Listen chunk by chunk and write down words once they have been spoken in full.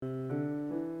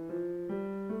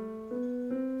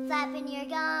Popping your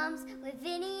gums with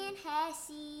Vinny and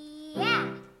Hessey. Yeah!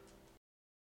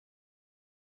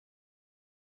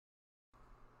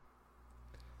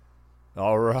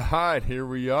 All right, here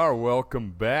we are.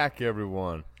 Welcome back,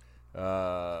 everyone.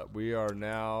 We are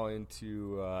now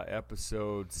into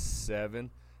episode 7.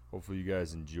 Hopefully you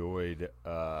guys enjoyed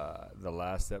the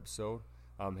last episode.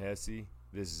 I'm Hessey.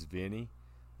 This is Vinny.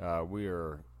 We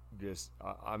are just,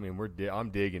 I'm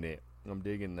digging it. I'm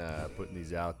digging putting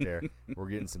these out there. We're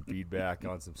getting some feedback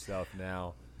on some stuff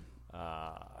now.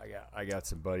 I got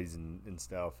some buddies and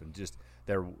stuff, and just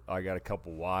there. I got a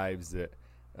couple wives that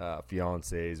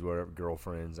fiancés, whatever,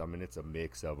 girlfriends. I mean, it's a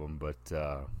mix of them, but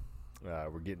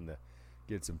we're getting to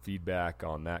get some feedback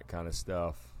on that kind of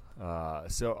stuff.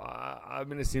 So I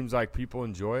mean, it seems like people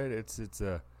enjoy it. It's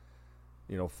a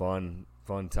fun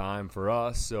time for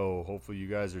us. So hopefully you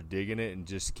guys are digging it, and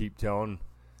just keep telling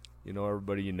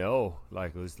everybody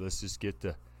like let's just get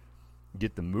the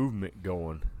movement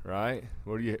going, right?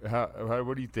 What do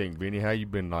you think, Vinny? How you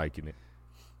been liking it?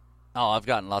 Oh, I've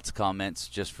gotten lots of comments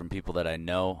just from people that I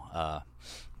know. I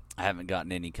haven't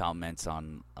gotten any comments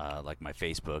on like my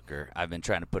Facebook, or I've been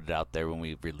trying to put it out there when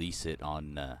we release it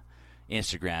on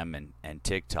Instagram and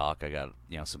TikTok. I got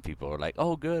some people are like,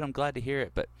 "Oh, good, I'm glad to hear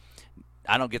it," but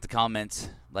I don't get the comments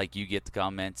like you get the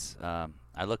comments.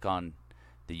 I look on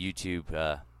the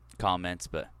YouTube comments,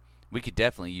 but we could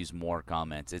definitely use more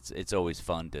comments. It's always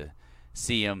fun to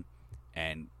see them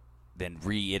and then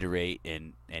reiterate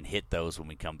and hit those when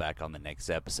we come back on the next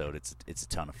episode. It's a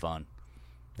ton of fun.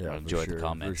 Yeah, I enjoy the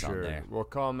comments on there. Well,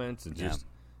 comments and just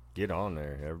get on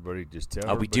there. Everybody just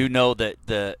tell. We do know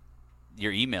that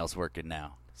your email's working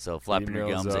now. So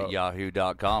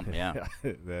flappingyourgums@yahoo.com. Yeah,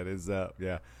 that is up.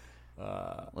 Yeah.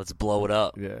 Let's blow it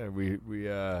up. Yeah, we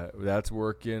that's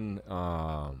working.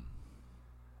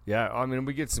 Yeah, I mean,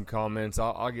 we get some comments.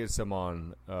 I'll get some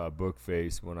on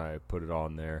Bookface when I put it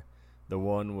on there. The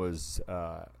one was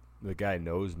the guy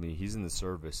knows me. He's in the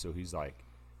service, so he's like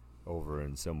over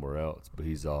in somewhere else. But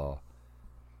he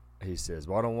says,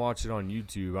 "Well, I don't watch it on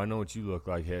YouTube. I know what you look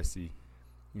like, Hessey."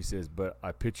 He says, "But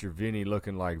I picture Vinny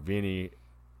looking like Vinny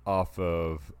off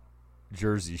of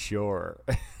Jersey Shore."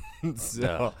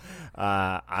 So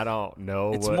I don't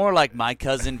know. It's more like my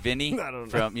cousin Vinny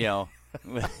from Joe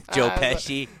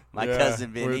Pesci, my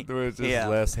cousin Vinny. With just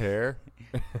less hair.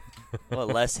 Well,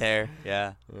 less hair,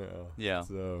 yeah.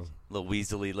 So little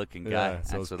weaselly looking guy. Yeah,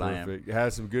 so that's what perfect. I am.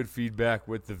 Had some good feedback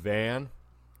with the van,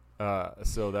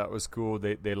 so that was cool.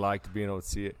 They liked being able to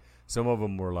see it. Some of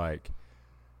them were like,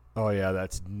 "Oh yeah,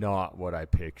 that's not what I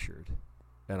pictured,"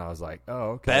 and I was like,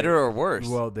 "Oh, okay." Better or worse?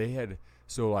 Well, they had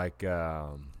like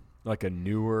a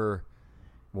newer.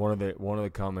 One of the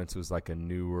comments was like a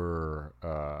newer,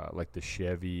 like the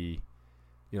Chevy,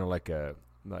 like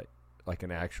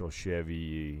an actual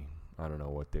Chevy. I don't know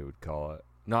what they would call it.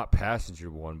 Not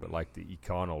passenger one, but like the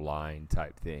Econoline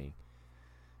type thing.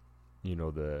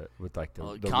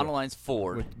 Econoline's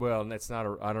Ford. And that's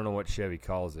not I don't know what Chevy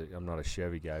calls it. I'm not a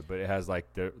Chevy guy, but it has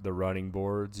like the running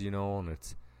boards, and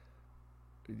it's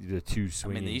the two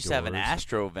swinging. I mean, they used doors. to have an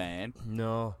Astro van.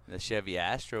 No, the Chevy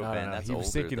Astro van. That's he was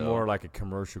older, thinking though. more like a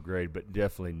commercial grade, but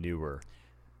definitely newer.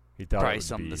 He thought probably it would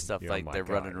some be, of the stuff like they're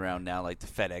running around now, like the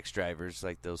FedEx drivers,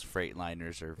 like those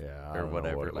Freightliners or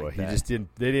whatever. He just didn't.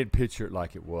 They didn't picture it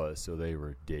like it was, so they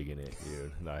were digging it,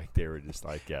 dude. Like they were just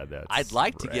like, yeah, that's. I'd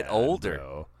like to get older.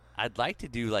 Bro. I'd like to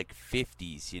do like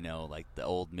 50s, like the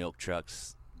old milk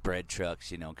trucks, bread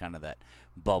trucks, kind of that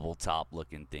bubble top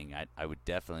looking thing. I would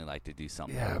definitely like to do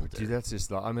something. Yeah, older. but dude, that's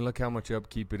just. I mean, look how much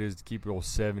upkeep it is to keep old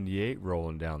 78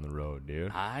 rolling down the road,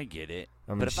 dude. I get it.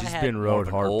 I mean, but she's if I had been rode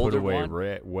hard, put away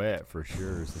one, wet for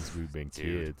sure since we've been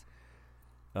kids.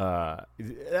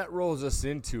 That rolls us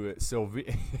into it. So,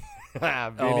 Vinny,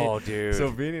 dude. So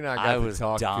Vinny and I got to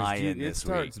talk. Dying it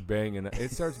starts banging.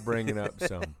 It starts bringing up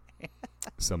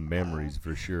some memories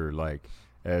for sure. Like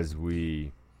as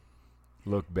we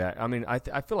look back, I mean, I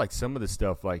feel like some of the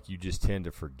stuff like you just tend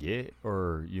to forget,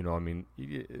 or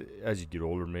as you get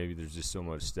older, maybe there's just so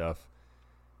much stuff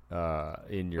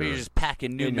in your. Or you're just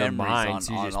packing new memories mind,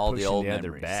 so on all the old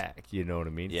memories. Back, you know what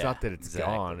I mean? Yeah, it's not that it's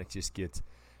exactly. gone; it just gets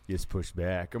pushed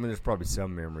back. I mean, there's probably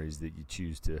some memories that you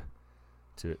choose to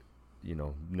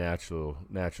natural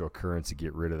occurrence to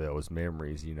get rid of those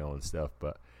memories, and stuff.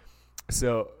 But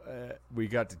so we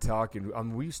got to talking. I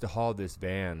mean, we used to haul this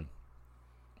van.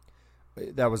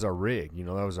 That was our rig,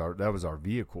 that was our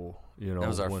vehicle, That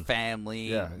was our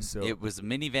family. Yeah, so it was a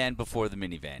minivan before the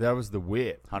minivan. That was the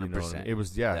whip. 100%. It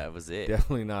was, that was it.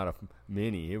 Definitely not a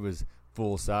mini. It was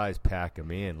full size, pack them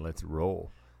in, let's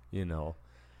roll,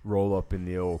 roll up in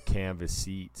the old canvas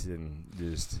seats and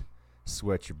just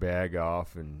sweat your bag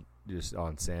off and just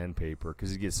on sandpaper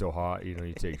because it gets so hot. You know,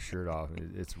 you take your shirt off,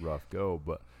 and it's a rough go.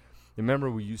 But remember,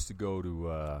 we used to go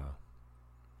to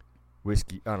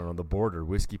whiskey. I don't know, the border,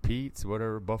 Whiskey Pete's,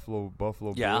 whatever, Buffalo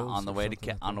Yeah, Bills on the way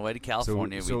to on the way to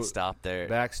California, So we'd stop there.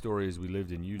 Backstory is we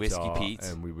lived in Utah, Whiskey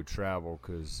Pete's. and we would travel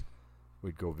because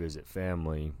we'd go visit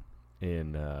family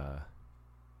in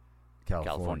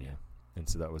California, and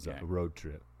so that was a road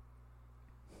trip.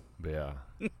 But yeah,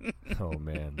 oh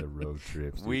man, the road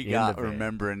trips. We dude, got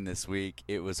remembering this week.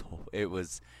 It was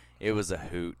a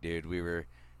hoot, dude. We were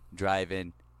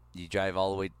driving. You drive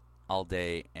all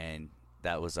day, and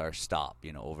that was our stop.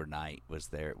 You know, overnight was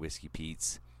there at Whiskey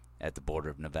Pete's at the border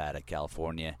of Nevada,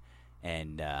 California,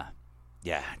 and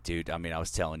yeah, dude. I mean, I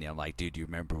was telling you, I'm like, dude, you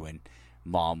remember when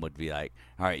Mom would be like,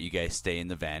 all right, you guys stay in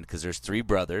the van because there's 3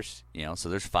 brothers, you know, so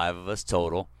there's 5 of us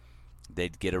total.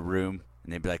 They'd get a room.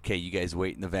 And they'd be like, "Hey, you guys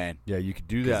wait in the van." Yeah, you could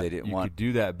do that. They didn't could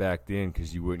do that back then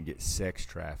because you wouldn't get sex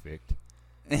trafficked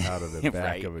out of the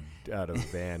back of a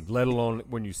van. Let alone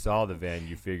when you saw the van,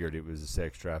 you figured it was a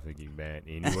sex trafficking van,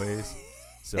 anyways.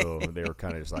 So they were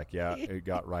kind of just like, "Yeah, it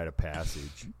got rite of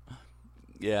passage."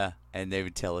 Yeah, and they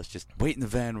would tell us, "Just wait in the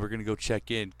van. We're gonna go check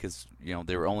in," because you know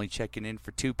they were only checking in for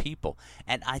 2 people.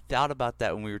 And I thought about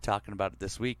that when we were talking about it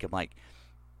this week. I'm like,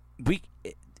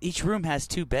 each room has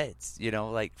 2 beds, you know,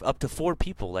 like up to 4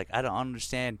 people. Like, I don't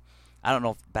understand. I don't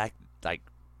know if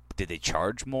did they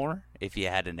charge more if you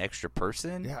had an extra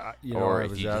person? Yeah, or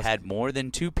if you had more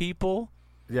than 2 people?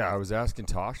 Yeah, I was asking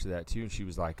Tasha that too, and she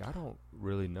was like, "I don't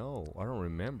really know. I don't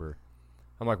remember."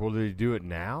 I'm like, "Well, did he do it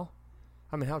now?"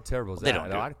 I mean, how terrible is that?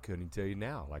 I couldn't tell you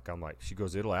now. Like, I'm like, she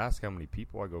goes, "It'll ask how many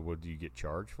people." I go, "Well, do you get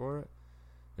charged for it?"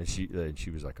 And she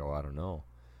was like, "Oh, I don't know."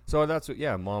 So that's what,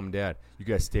 Mom and Dad, you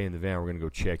guys stay in the van. We're going to go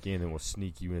check in, and we'll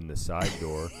sneak you in the side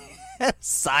door.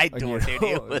 Side door, dude.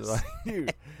 It was like,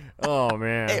 dude. Oh,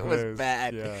 man. It was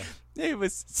bad. Yeah. It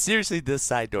was seriously the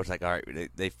side door. It's like, all right,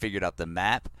 they figured out the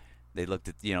map. They looked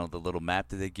at, you know, the little map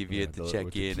that they give you at the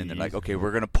check-in, and they're like, okay,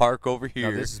 we're going to park over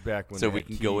here. Now, this is back when so we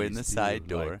can go in the side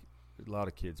door. Like, a lot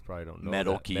of kids probably don't know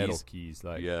Metal that. keys. Metal keys.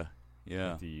 Like, yeah. you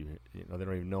know, they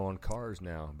don't even know on cars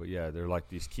now. But, yeah, they're like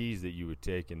these keys that you would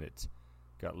take, and it's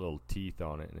got little teeth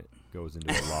on it, and it goes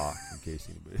into a lock in case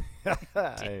anybody.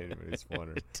 It's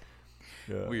funny.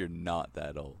 Yeah. We are not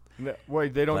that old. No,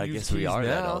 wait, they don't but use I guess keys we are now.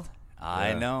 that old. I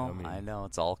Yeah, know. I mean,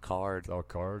 It's all cards. It's all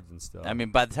cards and stuff. I mean,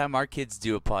 by the time our kids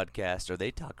do a podcast or they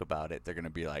talk about it, they're going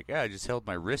to be like, "Yeah, I just held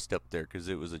my wrist up there because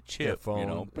it was a chip." Phone, you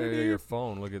know, your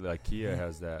phone. Look at that. IKEA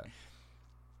has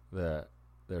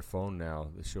their phone now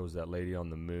that shows that lady on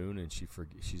the moon, and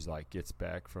she's like gets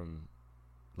back from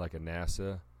like a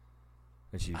NASA.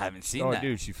 And I haven't seen that. Oh,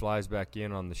 dude, she flies back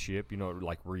in on the ship, you know,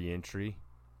 like re-entry,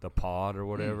 the pod or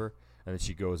whatever. And then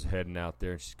she goes heading out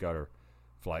there, and she's got her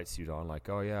flight suit on, like,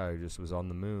 oh, yeah, I just was on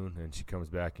the moon. And she comes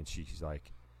back, and she's,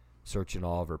 like, searching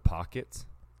all of her pockets.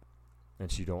 And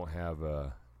she don't have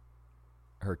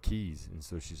her keys. And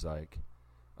so she's like,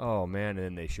 oh, man. And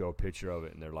then they show a picture of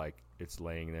it, and they're like, it's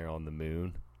laying there on the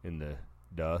moon in the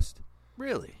dust.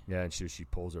 Really? Yeah, and she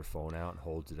pulls her phone out and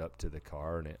holds it up to the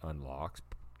car, and it unlocks.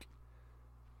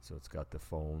 So it's got the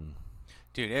phone.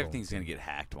 Dude, everything's going to get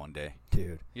hacked one day.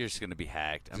 Dude. You're just going to be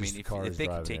hacked. I Just mean, cars if they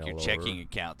can driving take your all checking over.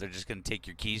 account, they're just going to take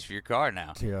your keys for your car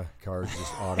now. Yeah, cars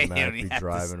just automatically have to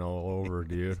driving all over,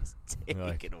 dude. Take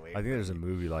Like, it away I think there's a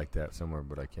movie like that somewhere,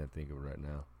 but I can't think of it right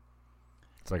now.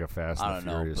 It's like a Fast and the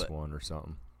Furious one or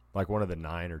something. Like one of the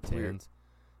 9 or 10s,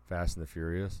 Fast and the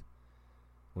Furious.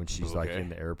 When she's like in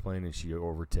the airplane and she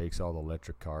overtakes all the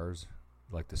electric cars,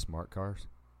 like the smart cars.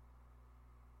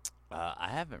 I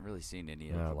haven't really seen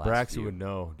any of the last Braxton few. would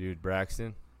know, dude.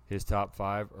 Braxton, his top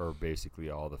 5 are basically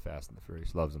all the Fast and the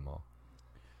Furious. Loves them all.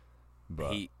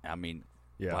 But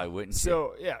why wouldn't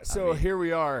so you? yeah, so here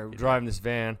we are driving this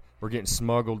van. We're getting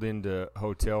smuggled into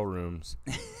hotel rooms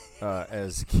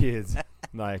as kids,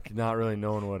 like not really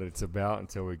knowing what it's about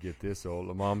until we get this old.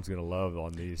 The mom's gonna love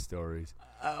on these stories.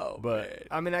 Oh, but man.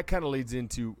 I mean that kind of leads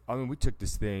into. I mean we took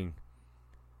this thing.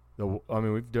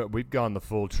 We've gone the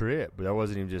full trip, but that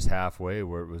wasn't even just halfway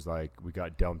where it was like we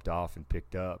got dumped off and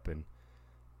picked up and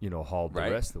hauled the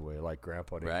rest of the way. Like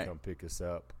Grandpa didn't come pick us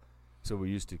up, so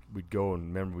we'd go and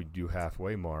remember we'd do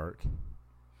halfway mark,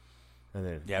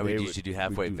 and then we used to do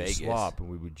halfway we'd do Vegas. swap, and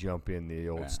we would jump in the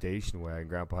old station wagon.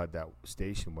 Grandpa had that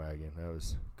station wagon. That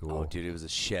was cool. Oh, dude, it was a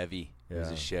Chevy. Yeah. It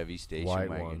was a Chevy station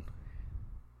White wagon. one.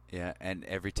 Yeah, and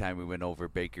every time we went over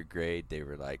Baker Grade, they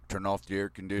were like, turn off the air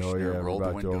Oh conditioner, yeah, roll we're the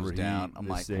about to windows overheat. down. I'm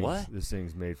like, what? This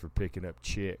thing's made for picking up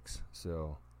chicks.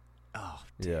 So Oh,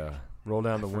 dude. yeah, roll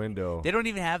down the window. They don't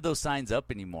even have those signs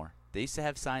up anymore. They used to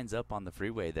have signs up on the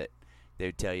freeway that they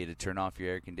would tell you to turn off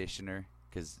your air conditioner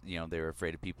because they were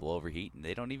afraid of people overheating.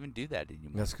 They don't even do that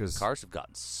anymore. That's because cars have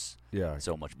gotten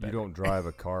so much better. You don't drive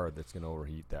a car that's going to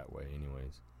overheat that way,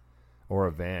 anyways. Or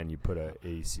a van, you put a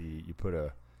AC, you put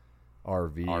a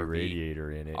RV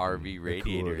radiator in it. RV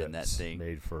radiator in that thing.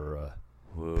 Made for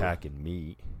packing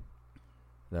meat.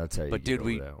 That's how you get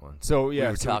over that one. So, we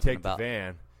take the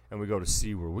van and we go to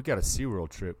SeaWorld. We got a SeaWorld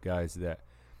trip, guys, that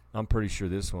I'm pretty sure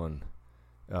this one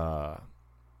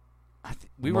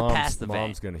we were past the van.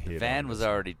 Mom's gonna hit. The van was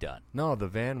already done. No, the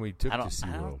van we took to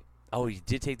SeaWorld. Oh, you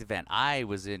did take the van. I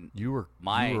was in you were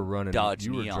running, Dodge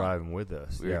you were Neon. Driving with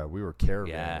us. We were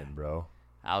caravanning, bro.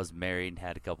 I was married and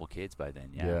had a couple kids by then,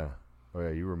 Yeah. Oh,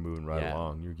 yeah, you were moving right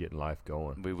along. You were getting life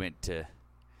going. We went to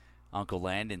Uncle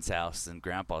Landon's house and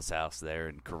Grandpa's house there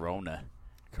in Corona.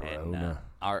 And,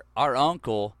 our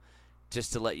uncle,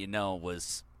 just to let you know,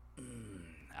 was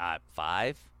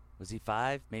 5. Was he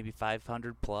 5? Maybe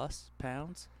 500 plus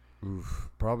pounds? Oof.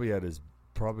 Probably in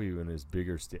his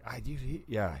bigger state.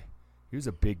 He was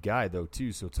a big guy though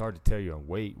too, so it's hard to tell you on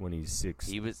weight when he's 6'2",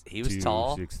 He was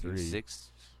tall. 6'3".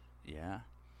 Yeah.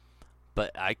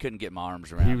 But I couldn't get my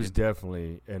arms around him. He was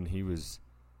definitely, and he was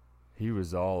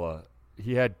all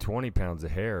he had 20 pounds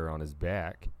of hair on his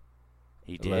back.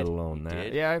 He did. Let alone that.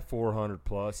 Did. Yeah, 400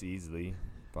 plus easily.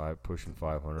 Pushing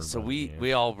 500. So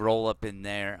we all roll up in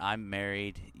there. I'm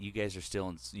married. You guys are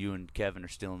still you and Kevin are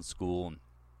still in school. And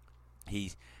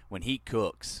when he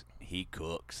cooks.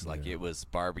 Like it was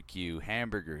barbecue,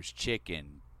 hamburgers,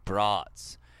 chicken,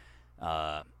 brats.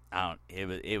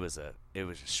 It was a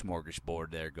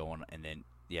smorgasbord there going. And then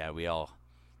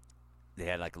they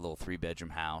had like a little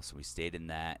 3-bedroom house. We stayed in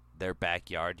that. Their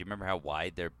backyard. Do you remember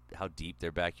how deep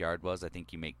their backyard was? I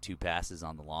think you make 2 passes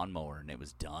on the lawnmower and it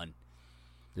was done.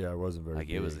 Yeah, it wasn't very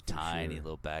big. It was a tiny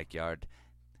little backyard.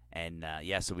 And,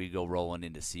 so we go rolling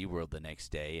into SeaWorld the next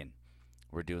day, and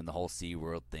we're doing the whole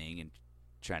SeaWorld thing and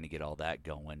trying to get all that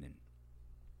going.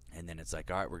 And then it's like,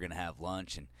 all right, we're going to have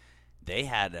lunch. And they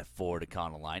had a Ford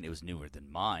Econoline. It was newer than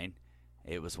mine.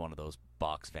 It was one of those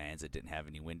box vans that didn't have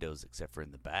any windows except for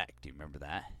in the back. Do you remember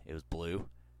that? It was blue.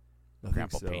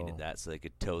 Grandpa painted that so they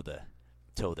could tow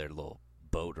their little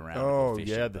boat around. Oh,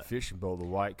 yeah, the fishing boat, the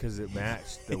white, because it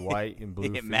matched the white and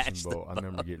blue fishing boat. I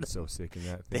remember getting so sick in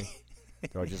that thing.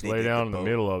 So I just lay down in the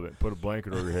middle of it, put a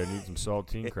blanket over your head, and eat some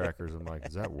saltine crackers. I'm like,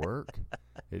 does that work?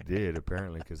 It did,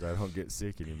 apparently, because I don't get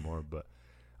sick anymore. But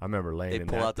I remember laying in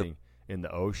that thing in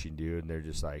the ocean, dude, and they're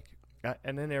just like,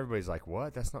 and then everybody's like,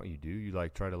 what? That's not what you do? You,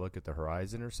 like, try to look at the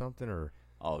horizon or something? Or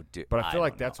Oh, dude. But I feel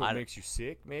like that's what makes you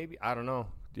sick, maybe? I don't know.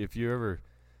 If you ever...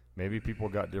 Maybe people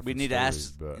got different We need to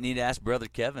ask Brother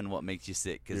Kevin what makes you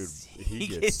sick, because he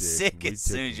gets sick as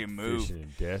soon as you move. Fishing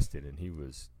in Destin, and he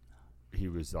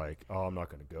was like, "Oh, I'm not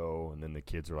going to go." And then the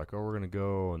kids were like, "Oh, we're going to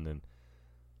go." And then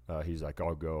he's like,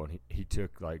 "I'll go." And he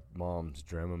took like Mom's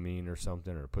Dramamine or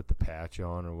something, or put the patch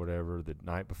on or whatever the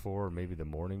night before, or maybe the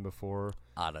morning before.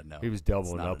 I don't know. He was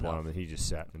doubling up on him, and he just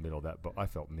sat in the middle of that. But I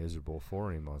felt miserable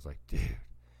for him. I was like, "Dude."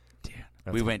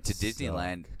 We went to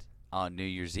Disneyland on New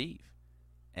Year's Eve.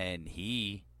 And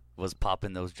he was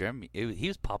popping those he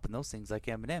was popping those things like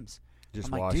M&Ms.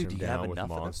 Just I'm wash like, him down with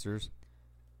Monsters.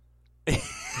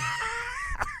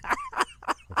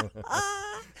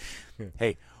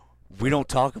 Hey, we don't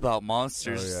talk about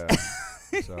Monsters. Oh,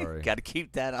 yeah. Sorry. Got to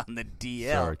keep that on the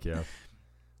DL. Sorry, Kev.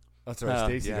 That's right.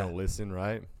 Stacy don't listen,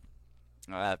 right?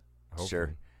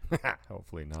 Sure.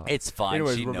 Hopefully not. It's fine.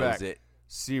 Anyways, she we're knows back. it.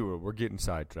 SeaWorld. We're getting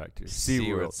sidetracked here.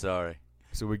 SeaWorld. Sorry.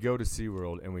 So we go to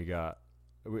SeaWorld, and we got...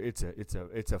 It's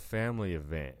a family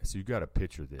event, so you got to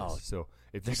picture this. Oh, so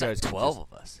if there's you guys like 12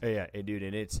 of us. Yeah, dude,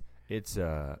 and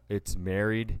it's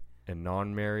married and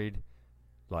non-married,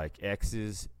 like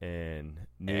exes and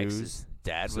news. Exes.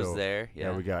 Dad was there.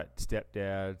 Yeah, we got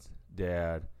stepdads,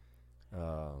 dad,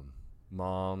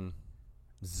 moms.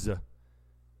 I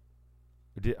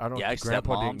don't. Yeah,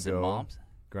 Grandpa didn't and go. moms.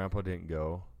 Grandpa didn't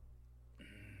go.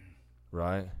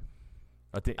 Right.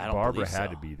 I think I don't Barbara believe had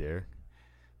so. to be there.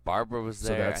 Barbara was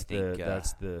there. So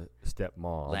that's the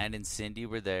stepmom. Land and Cindy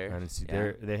were there.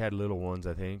 They had little ones,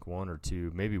 I think, 1 or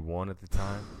 2, maybe 1 at the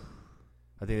time.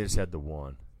 I think they just had the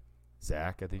one.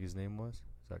 Zach, I think his name was.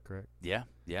 Is that correct? Yeah.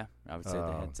 I would say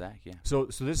they had Zach. Yeah. So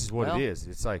this is what it is.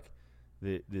 It's like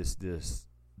the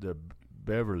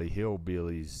Beverly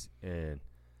Hillbillies, and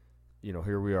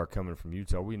here we are coming from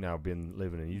Utah. We now been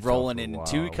living in Utah, rolling for a in while.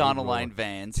 2 Econoline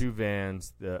vans, 2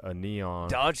 vans, a Neon,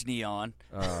 Dodge Neon.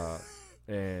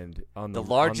 And on the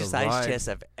largest ice chest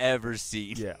I've ever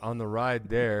seen. Yeah, on the ride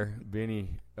there, Vinny,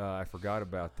 I forgot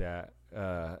about that.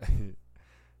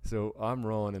 So I'm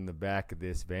rolling in the back of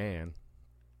this van,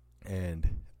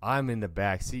 and I'm in the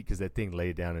back seat because that thing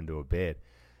laid down into a bed.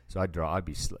 So I'd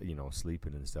be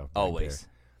sleeping and stuff. back Always.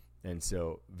 there. And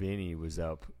so Vinny was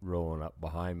up rolling up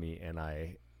behind me, and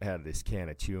I had this can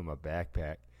of chew in my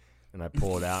backpack, and I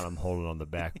pull it out. And I'm holding on the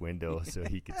back window so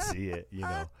he could see it.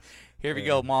 Here we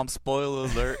go, Mom. Spoiler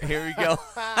alert. Here we go.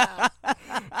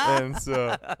 and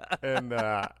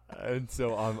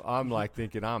so I'm like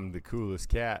thinking I'm the coolest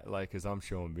cat, like, because I'm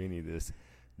showing Vinny this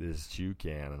chew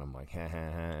can, and I'm like, ha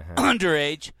ha ha ha.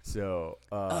 Underage. So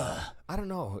I don't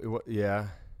know. Yeah.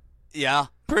 Yeah,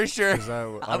 pretty sure. I was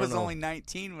don't know. only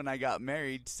 19 when I got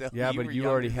married, so Yeah, but you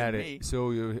already had me. it.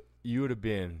 So you would have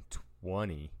been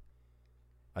 20,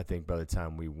 I think, by the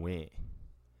time we went,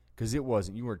 because you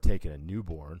weren't taking a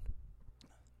newborn.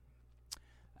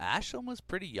 Ashland was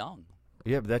pretty young.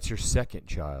 Yeah, but that's your second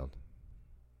child.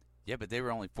 Yeah, but they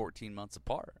were only 14 months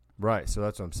apart. Right, so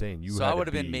that's what I'm saying. I would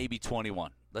have been maybe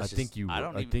 21. I think you were.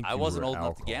 I wasn't old enough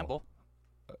alcohol. to gamble.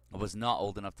 I was not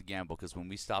old enough to gamble because when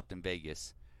we stopped in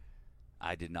Vegas,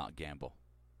 I did not gamble.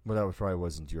 Well, that probably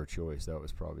wasn't your choice. That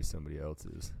was probably somebody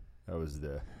else's. That was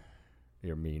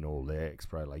your mean old ex.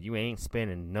 Probably like, you ain't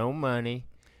spending no money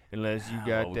unless you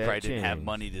got we that probably change. didn't have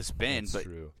money to spend. That's but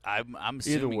true. I'm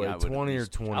assuming way, I would 20 or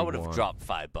I would have 21. dropped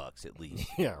 $5 at least.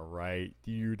 Yeah, right,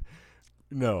 dude.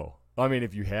 No. I mean,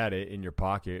 if you had it in your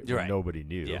pocket, You're right. Nobody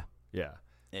knew. Yeah. Yeah.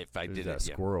 If I There's did that it,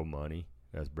 yeah. squirrel money,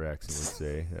 as Braxton would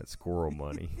say, that squirrel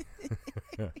money.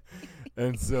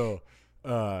 And so,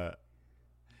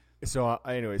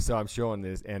 anyway, so I'm showing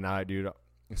this, and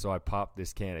so I popped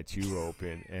this can of chew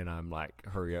open, and I'm like,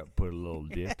 hurry up, put a little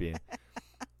dip in.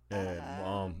 And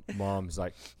mom's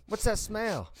like, what's that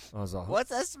smell? I was like, What's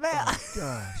that smell? oh,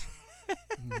 gosh.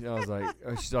 And I was like,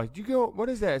 she's like, what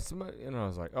is that? And I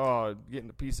was like, oh, getting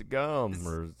a piece of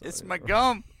gum. It's my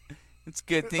gum. It's a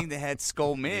good thing they had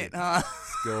Skull Mint, huh?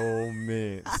 Skull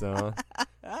Mint, son.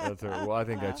 That's right. Well, I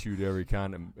think I chewed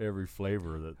every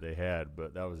flavor that they had,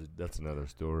 but that's another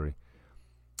story.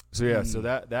 So yeah, so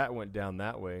that went down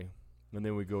that way, and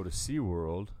then we go to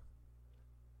SeaWorld.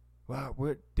 Wow,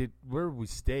 where we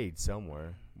stayed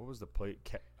somewhere? What was the place?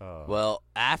 Well,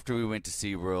 after we went to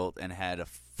SeaWorld and had a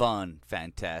fun,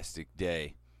 fantastic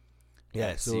day. Yeah,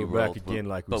 at so we're SeaWorld, back again,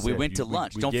 like we but said. we went to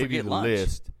lunch. We Don't gave forget you the lunch.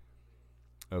 list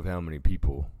of how many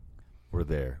people were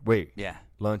there. Wait, Yeah.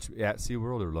 lunch at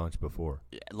SeaWorld or lunch before?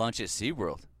 Yeah, lunch at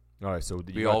SeaWorld. All right, so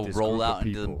We all roll out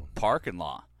into the people. parking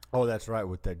lot. Oh, that's right,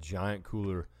 with that giant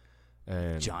cooler.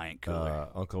 And Giant cooler.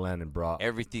 Uncle Landon brought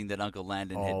Everything that Uncle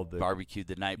Landon all had the- barbecued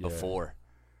the night yeah. before.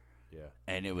 Yeah.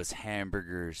 And it was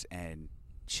hamburgers and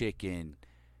chicken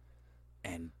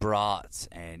and brats,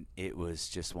 and it was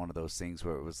just one of those things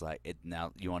where it was like,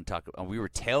 now you want to talk, we were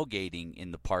tailgating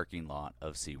in the parking lot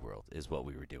of SeaWorld is what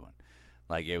we were doing.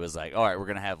 Like, it was like, all right, we're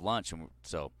going to have lunch, and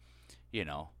so,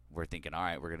 we're thinking, all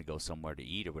right, we're going to go somewhere to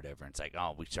eat or whatever. And it's like,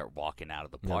 oh, we start walking out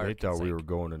of the Yeah, park. they thought It's we like, were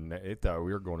going to. They thought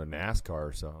we were going to NASCAR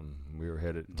or something. We were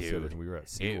headed. Dude, we were at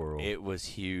SeaWorld. It was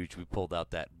huge. We pulled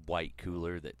out that white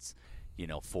cooler that's,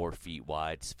 4 feet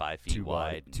wide, 5 feet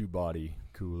wide. Two body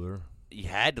cooler. You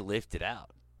had to lift it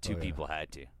out. Two Oh, yeah. people had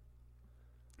to.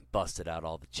 Busted out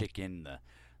all the chicken,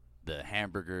 the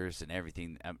hamburgers, and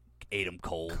everything. Ate them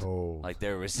cold. Cold. Like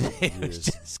there was, it was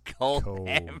just cold, Cold.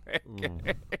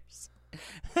 hamburgers.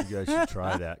 You guys should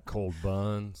try that. Cold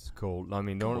buns. Cold. I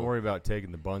mean, don't Cold. worry about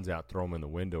taking the buns out, throw them in the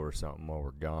window or something while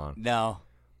we're gone. No.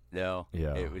 Yeah.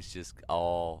 It was just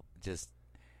all just.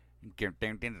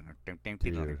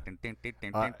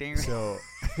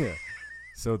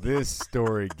 So this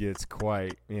story gets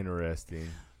quite interesting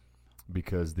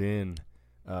because then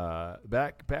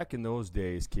back in those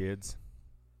days, kids.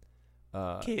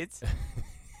 Kids.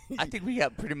 I think we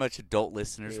got pretty much adult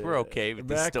listeners. We're okay with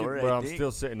this story. Well, I I'm think.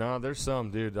 still saying no. There's some,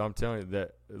 dude. I'm telling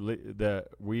you that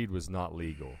weed was not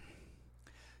legal.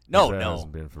 No, that no,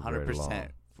 hasn't been for very 100%.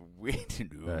 We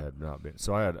didn't. That had not been.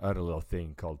 So I had a little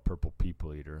thing called Purple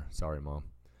People Eater. Sorry, Mom.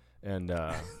 And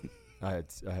I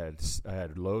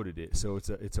had loaded it. So it's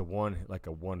a one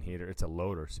hitter. It's a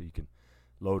loader, so you can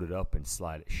load it up and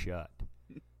slide it shut.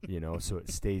 So it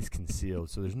stays concealed.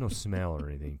 So there's no smell or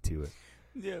anything to it.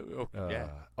 Yeah, yeah.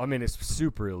 I mean, it's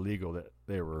super illegal that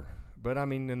they were. But I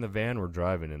mean, in the van we're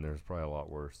driving in, there's probably a lot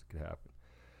worse that could happen.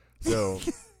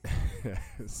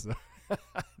 So,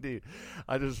 dude,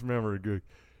 I just remember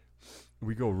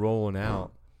we go rolling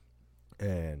out,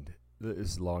 and this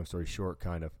is a long story short,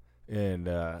 kind of. And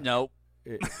Nope.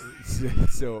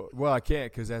 Well, I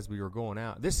can't because as we were going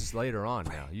out, this is later on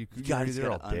now. You You're guys there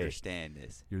gotta all day. understand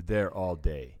this. You're there all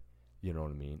day. You know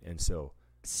what I mean? And so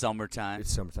Summertime. it's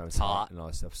summertime, it's hot and all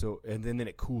that stuff. So and then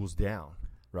it cools down,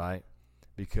 right?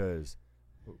 Because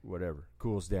whatever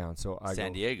cools down. So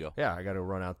San Diego. Yeah, I got to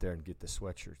run out there and get the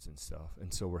sweatshirts and stuff.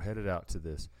 And so we're headed out to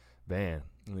this van,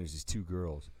 and there's these two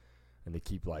girls, and they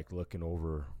keep like looking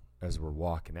over as we're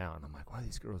walking out, and I'm like, why are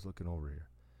these girls looking over here?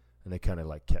 And they kind of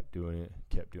like kept doing it.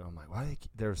 I'm like, why are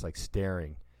they're just like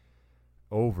staring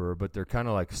over, but they're kind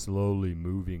of like slowly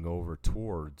moving over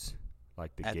towards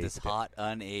like the at gate. this hot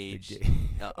underage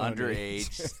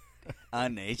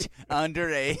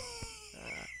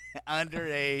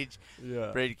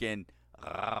Yeah. freaking.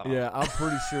 Yeah, I'm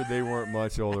pretty sure they weren't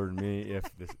much older than me, if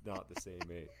not the same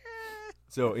age.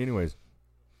 So, anyways,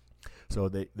 so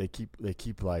they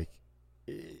keep like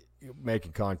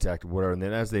making contact or whatever, and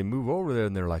then as they move over there,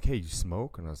 and they're like, "Hey, you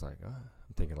smoke?" And I was like, I'm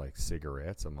thinking like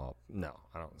cigarettes. I'm all, no,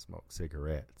 I don't smoke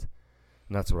cigarettes,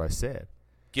 and that's what I said.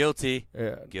 Guilty.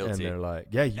 Yeah, Guilty. And they're like,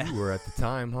 "Yeah, you were at the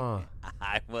time, huh?"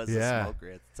 I was Yeah. a smoker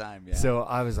at the time. Yeah. So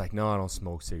I was like, "No, I don't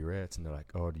smoke cigarettes," and they're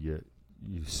like, "Oh, do you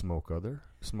smoke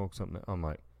something?" I'm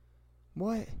like,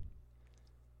 "What?"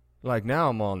 Like now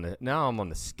I'm on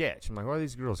the sketch. I'm like, why are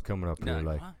these girls coming up here?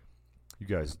 Like, what? you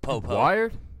guys Po-po.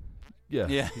 wired? Yeah.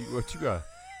 Yeah. What you got?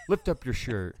 Lift up your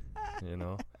shirt. You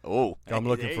know. Oh, I'm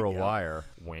looking there for a you go. wire.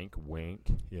 Wink, wink.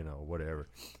 You know, whatever.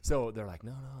 So they're like,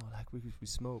 no, like we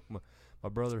smoke. My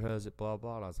brother has it. Blah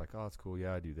blah. And I was like, oh, that's cool.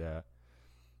 Yeah, I do that.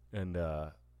 And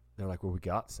they're like, well, we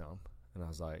got some. And I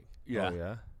was like, Yeah. oh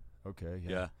yeah, okay,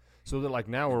 Yeah. So they're like,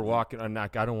 now we're walking. I'm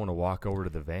like, I don't want to walk over to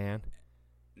the van.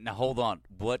 Now hold on.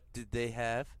 What did they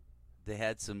have? They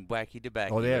had some wacky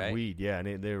tobacco. Oh, they had right? weed, yeah,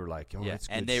 and they were like, "Oh, Yeah, that's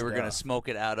good and they were gonna stuff. smoke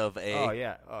it out of a. Oh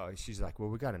yeah. Oh, she's like, "Well,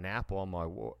 we got an apple." I'm like,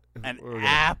 "What? An we're gonna-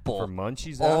 apple? for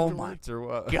munchies Oh, my afterwards, or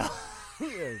what?" God.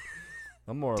 Yeah.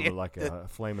 I'm more of like a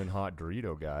flaming hot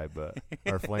Dorito guy, but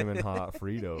or flaming hot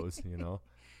Fritos, you know,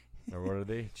 or what are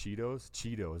they?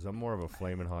 Cheetos. I'm more of a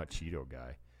flaming hot Cheeto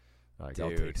guy. Like, I'll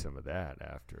Dude. take some of that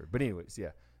after. But anyways,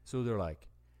 yeah. So they're like,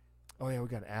 "Oh yeah, we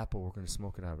got an apple. We're gonna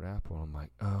smoke it out of an apple." And I'm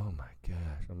like, "Oh my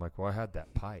gosh!" I'm like, "Well, I had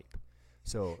that pipe."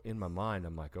 So in my mind,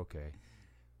 I'm like, "Okay,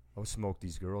 I'll smoke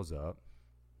these girls up,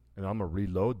 and I'm gonna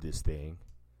reload this thing,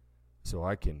 so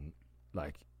I can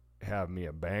like have me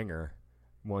a banger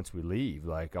once we leave.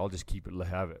 Like, I'll just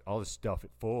I'll just stuff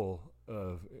it full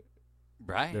of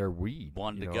Right. their weed.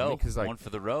 One you to know go. what I mean? 'Cause, like, one for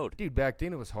the road. dude, back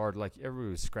then it was hard. Like,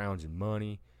 everybody was scrounging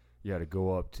money. You had to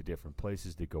go up to different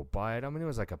places to go buy it. I mean, it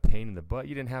was like a pain in the butt.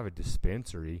 You didn't have a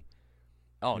dispensary.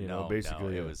 Oh you no, know,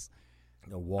 basically no, it a- was.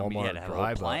 A Walmart you had to have a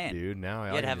drive plan. up, dude. Now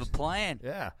You had to have a plan.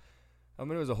 Yeah. I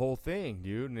mean, it was a whole thing,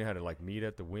 dude. And you had to like meet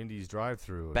at the Wendy's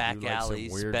drive-through. Back do, like, some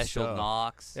alleys, weird special stuff.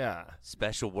 knocks, Yeah.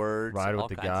 special words, Ride all with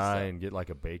the kinds of guy stuff. and get like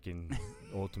a bacon,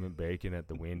 ultimate bacon at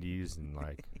the Wendy's and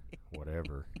like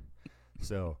whatever.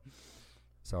 So,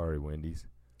 sorry, Wendy's.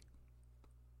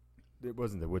 It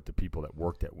wasn't with the people that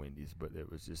worked at Wendy's, but it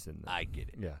was just in the. I get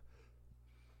it. Yeah.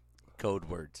 Code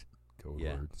words. Code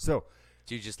Yeah. word. So,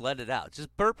 Dude, just let it out.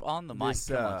 Just burp on the mic. this,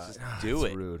 Come on, just do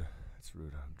it's it. rude. It's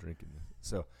rude. I'm drinking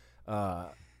this.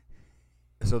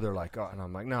 So they're like, oh, and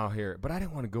I'm like, no, here. But I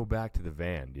didn't want to go back to the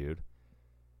van, dude.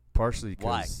 Partially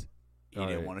Why? because. You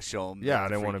didn't want to show them. Yeah, I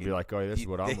didn't want to be like, oh, this is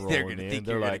what I'm They're rolling gonna in. think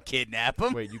They're you're gonna like, kidnap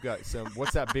them. wait, you got some?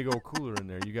 What's that big old cooler in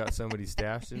there? You got somebody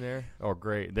stashed in there? Oh,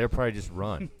 great. They're probably just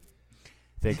run,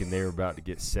 thinking they were about to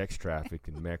get sex trafficked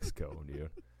in Mexico, dude.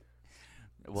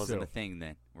 It wasn't So- a thing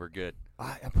then. We're good.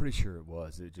 I'm pretty sure it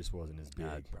was. It just wasn't as big.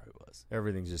 It probably was.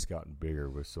 Everything's just gotten bigger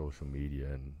with social media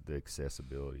and the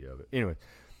accessibility of it. Anyway,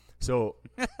 so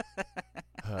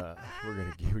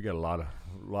we got a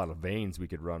lot of veins we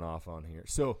could run off on here.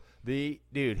 So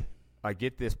dude, I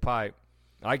get this pipe.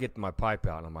 I get my pipe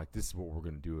out, and I'm like, this is what we're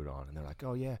going to do it on. And they're like,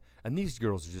 oh, yeah. And these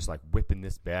girls are just, like, whipping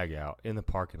this bag out in the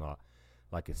parking lot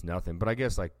like it's nothing. But I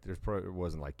guess, like, there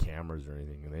wasn't, like, cameras or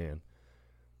anything then.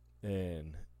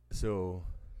 And so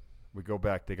we go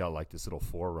back. They got, like, this little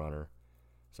 4Runner.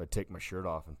 So I take my shirt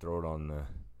off and throw it on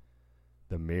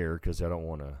the mirror because I don't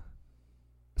want to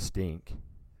stink,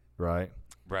 right?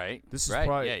 Right. This is right.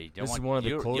 probably- yeah, you don't this is want, one of the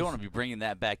you close- don't want to be bringing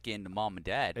that back into mom and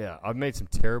dad. Yeah, I've made some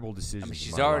terrible decisions I mean,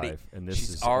 she's in my already life, and this she's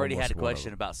is already almost had a one of question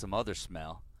them. about some other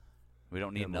smell. We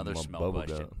don't need Yeah, another my smell bubble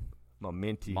question. gum. My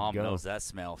minty Mom gum. knows that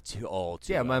smell too.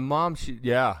 Yeah, my mom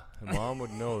Mom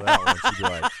would know that one. She'd be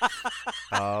like,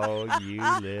 "Oh, you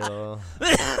little."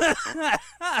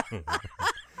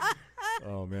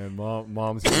 Oh man,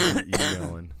 mom's gonna be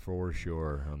emailing for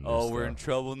sure. On this Oh, we're in stuff.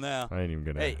 trouble now. I ain't even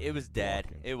gonna. Hey, it was dad.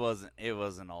 block him. It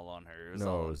wasn't all on her. It was all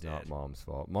No, on it was dad. not mom's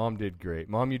fault. Mom did great.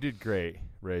 Mom, you did great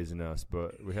raising us,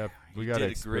 but we You got to did a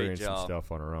great experience some job.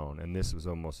 stuff on our own, and this was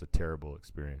almost a terrible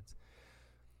experience.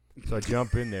 So I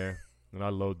jump in there and I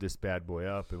load this bad boy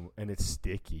up, and it's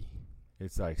sticky.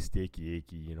 It's like sticky,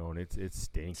 icky, you know, and it's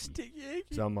stinky. Sticky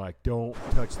icky. So I'm like, don't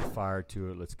touch the fire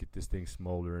to it. Let's get this thing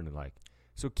smoldering, and like,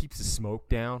 so it keeps the smoke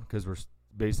down because we're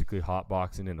basically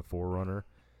hotboxing in a 4Runner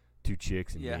 2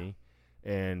 chicks and me.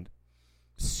 And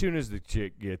as soon as the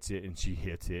chick gets it and she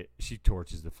hits it, she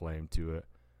torches the flame to it.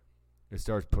 It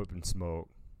starts pooping smoke.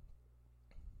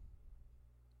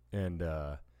 And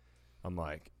I'm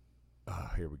like, oh,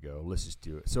 here we go. Let's just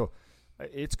do it. So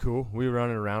it's cool. We were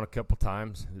running around a couple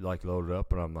times, like loaded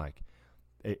up, and I'm like,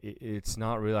 it's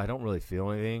not really, I don't really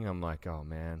feel anything. I'm like, oh,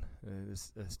 man,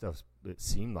 this stuff's, it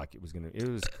seemed like it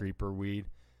was creeper weed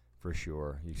for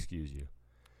sure. Excuse you.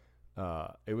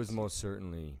 It was most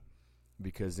certainly,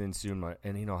 because then soon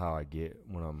and you know how I get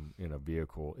when I'm in a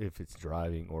vehicle, if it's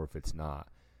driving or if it's not,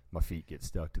 my feet get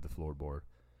stuck to the floorboard.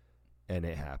 And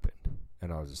it happened.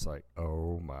 And I was just like,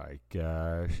 oh my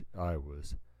gosh, I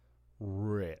was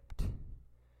ripped.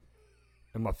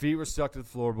 And my feet were stuck to the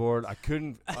floorboard.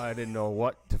 I didn't know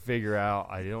what to figure out.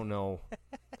 I don't know.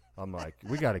 I'm like,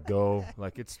 we got to go.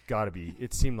 Like, it's got to be.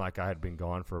 It seemed like I had been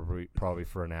gone probably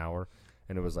for an hour.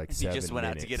 And it was like 7 minutes. You just went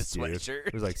out to get a sweatshirt.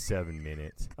 It was like 7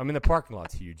 minutes. I mean, the parking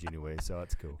lot's huge anyway, so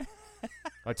that's cool.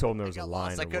 I told him there was a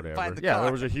line or whatever. Yeah,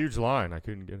 there was a huge line. I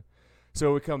couldn't get it.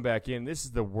 So we come back in. This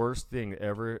is the worst thing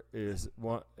ever is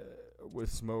with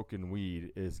smoking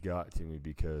weed has got to me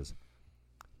because,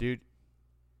 dude,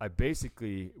 I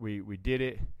basically, we did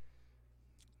it.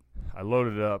 I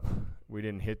loaded it up. We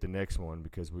didn't hit the next one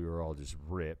because we were all just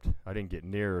ripped. I didn't get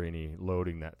near any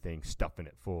loading that thing, stuffing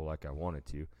it full like I wanted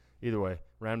to. Either way,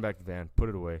 ran back to the van, put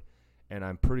it away, and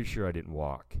I'm pretty sure I didn't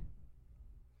walk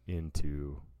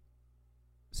into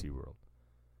SeaWorld.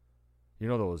 You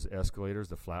know those escalators,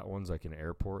 the flat ones, like in an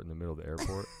airport, in the middle of the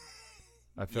airport?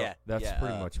 I felt that's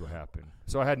pretty much what happened.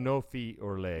 So I had no feet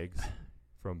or legs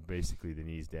from basically the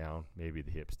knees down, maybe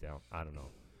the hips down. I don't know.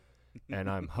 And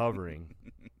I'm hovering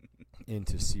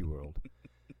into SeaWorld.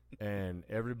 And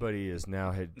everybody is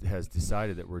now has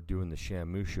decided that we're doing the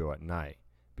Shamu show at night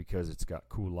because it's got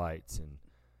cool lights and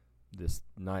this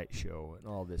night show and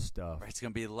all this stuff. Right, it's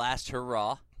going to be the last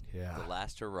hurrah. Yeah. The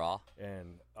last hurrah.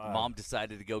 And Mom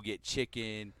decided to go get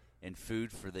chicken and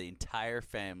food for the entire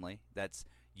family. That's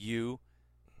you,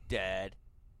 Dad,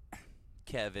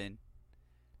 Kevin,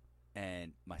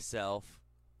 and myself.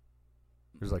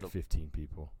 There's like 15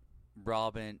 people.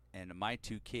 Robin and my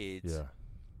 2 kids. Yeah.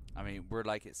 I mean, we're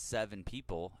like at 7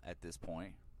 people at this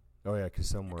point. Oh, yeah, because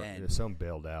some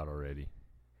bailed out already.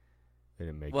 They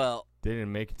didn't make it. Well, they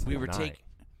didn't make it to the night.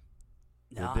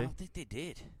 No, I don't think they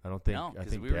did. I don't think. No, I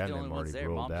think we were Dad the and only them ones already there.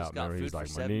 rolled Mom out. just got Remember, food he's for like,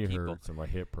 my 7 knee people. hurts or my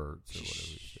hip hurts or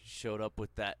whatever. Showed up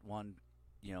with that one,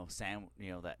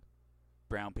 that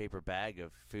brown paper bag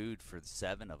of food for the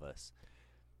 7 of us.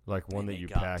 Like one that you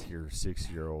pack your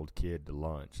 6-year-old kid to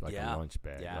lunch, like a lunch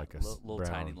bag, like a little brown,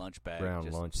 tiny lunch bag, brown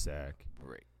lunch sack,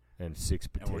 right. And 6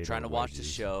 potato And we're trying to watch the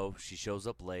wedges. show. She shows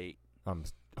up late. I'm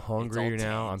hungry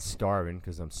now. I'm starving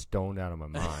because I'm stoned out of my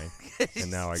mind.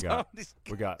 And now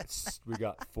we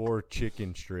got 4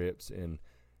 chicken strips and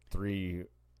 3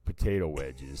 potato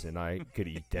wedges, and I could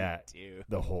eat that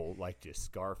the whole, like, just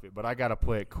scarf it. But I gotta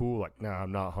play it cool. Like, no,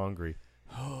 I'm not hungry.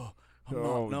 Dude.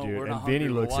 We're not Vinny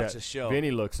hungry.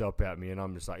 Vinny looks up at me, and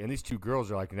I'm just like, and these 2 girls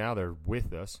are like, now they're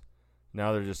with us.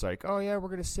 Now they're just like, oh yeah, we're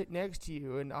gonna sit next to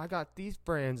you, and I got these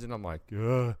friends, and I'm like,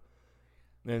 ugh.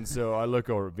 And so I look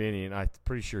over at Vinny, and I'm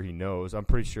pretty sure he knows. I'm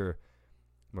pretty sure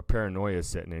my paranoia is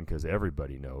setting in because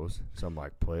everybody knows. So I'm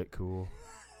like, play it cool.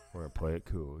 We're gonna play it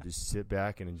cool. Just sit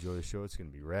back and enjoy the show. It's gonna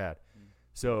be rad.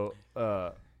 So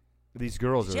these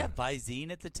girls Did you have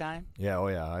Visine at the time? Yeah, oh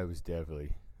yeah.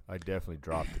 I definitely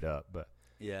dropped it up, but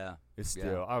yeah, it's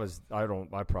still.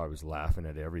 I probably was laughing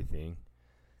at everything.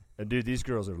 And dude, these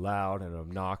girls are loud and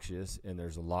obnoxious, and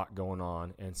there's a lot going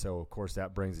on, and so of course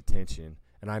that brings attention.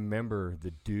 And I remember the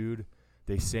dude.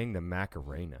 They sang the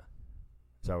Macarena.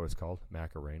 Is that what it's called?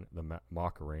 Macarena. The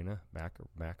Macarena. Macarena.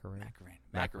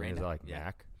 Macarena. Is that like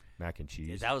mac and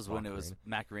cheese? Yeah, that was when it was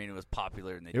Macarena was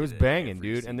popular, and it was banging,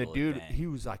 dude. And the dude, he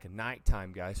was like a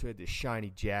nighttime guy, so he had this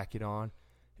shiny jacket on.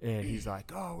 And he's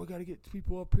like, oh, we got to get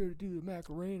people up here to do the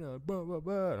Macarena, blah, blah,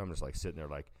 blah. And I'm just like sitting there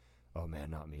like, oh, man,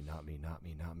 not me, not me, not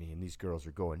me, not me. And these girls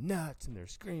are going nuts, and they're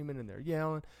screaming, and they're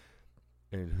yelling.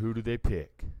 And who do they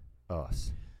pick?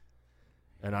 Us.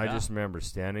 And I just remember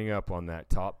standing up on that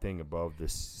top thing above the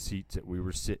seats that we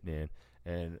were sitting in,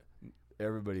 and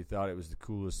everybody thought it was the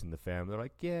coolest in the family. They're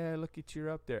like, yeah, look at you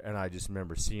up there. And I just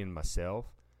remember seeing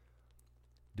myself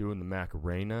doing the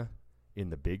Macarena in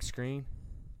the big screen.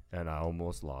 And I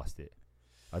almost lost it.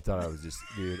 I thought I was just,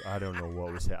 dude, I don't know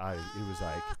what was happening. It was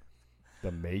like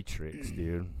the Matrix,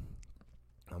 dude.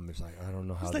 I'm just like, I don't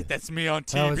know how. It's like, that's me on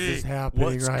TV. How is this happening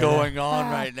What's right going now?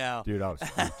 on right now? Dude, I was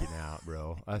freaking out,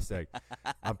 bro. I was like,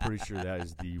 I'm pretty sure that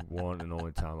is the one and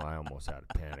only time I almost had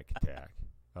a panic attack.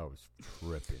 I was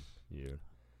tripping, dude.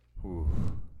 Whew.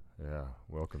 Yeah.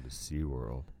 Welcome to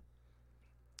SeaWorld.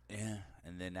 Yeah,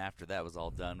 and then after that was all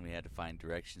done, we had to find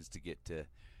directions to get to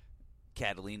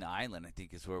Catalina Island, I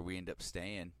think is where we ended up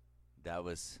staying. That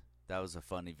was a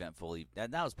fun, eventful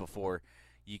and that was before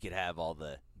you could have all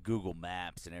the Google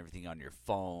Maps and everything on your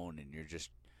phone, and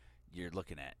you're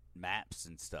looking at maps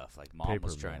and stuff. Like Mom Paper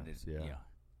was trying maps, to yeah.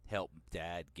 help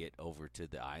Dad get over to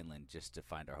the island just to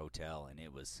find our hotel, and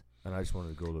it was And I just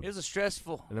wanted to go to it was a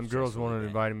stressful. And them girls wanted to event.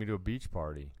 invite me to a beach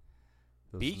party.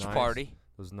 Party.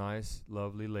 Those nice,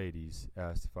 lovely ladies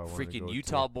asked if I wanted to go Freaking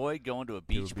Utah to boy going to a a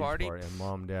beach party. And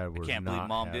Mom and Dad were I can't not believe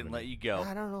Mom having didn't let it. you go.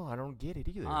 I don't know. I don't get it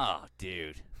either. Oh,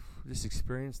 dude. Just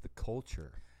experience the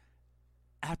culture.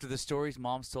 After the stories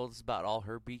Mom's told us about all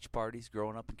her beach parties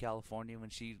growing up in California when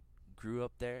she grew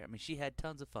up there, I mean, she had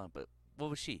tons of fun, but what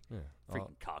was she? Yeah.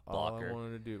 Freaking cock All I blocker.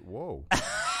 wanted to do. Whoa.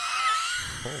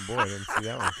 Oh, boy. I didn't see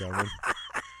that one coming.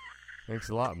 Thanks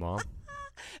a lot, Mom.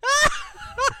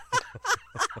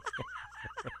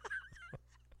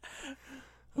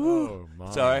 Oh,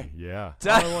 my. Sorry. Yeah.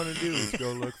 Sorry. All I want to do is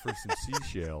go look for some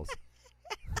seashells.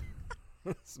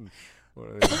 What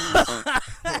are they?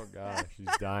 Oh, gosh.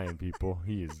 He's dying, people.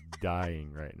 He is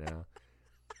dying right now.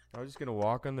 I was just going to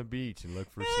walk on the beach and look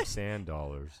for some sand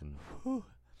dollars and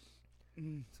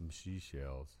some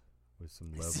seashells with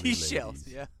some lovely Seashells,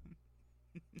 ladies. yeah.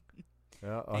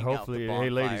 Yeah, Hang out hopefully, the hey,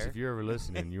 ladies, bonfire. if you're ever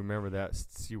listening, you remember that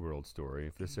SeaWorld story.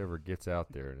 If this ever gets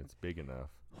out there and it's big enough,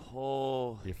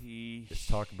 let's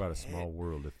talk about a small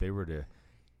world. If they were to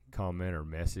comment or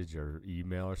message or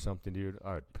email or something, dude,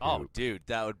 I'd poop. Oh, dude,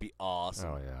 that would be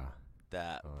awesome. Oh, yeah.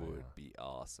 That Oh, would yeah. be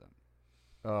awesome.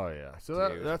 Oh, yeah. So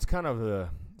Dude. that's kind of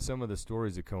some of the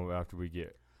stories that come after we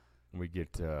get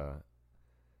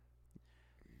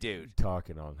Dude.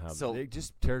 talking on how So it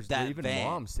just tears. that Even van-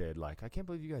 Mom said, like, I can't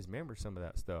believe you guys remember some of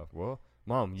that stuff. Well,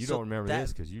 Mom, you So don't remember that-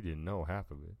 this because you didn't know half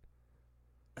of it.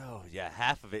 Oh, yeah,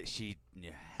 half of it she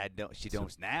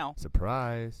knows now.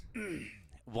 Surprise.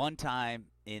 One time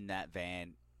in that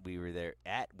van, we were there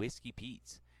at Whiskey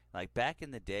Pete's. Like, back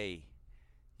in the day,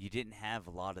 you didn't have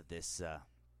a lot of this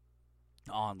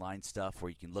online stuff where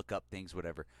you can look up things,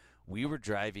 whatever. We were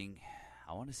driving,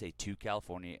 I want to say, to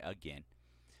California again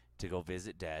to go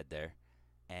visit Dad there,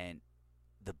 and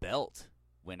the belt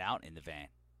went out in the van.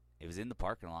 It was in the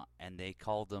parking lot, and they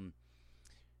called them,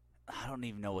 I don't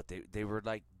even know what they were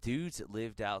like dudes that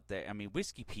lived out there. I mean,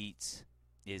 Whiskey Pete's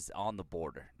is on the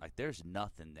border. Like, there's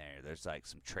nothing there. There's like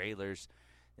some trailers.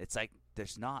 It's like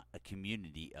there's not a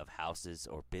community of houses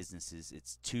or businesses.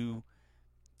 It's two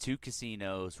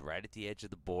casinos right at the edge of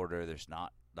the border. There's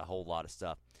not a whole lot of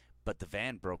stuff. But the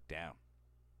van broke down.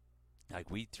 Like,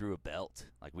 we threw a belt.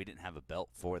 Like, we didn't have a belt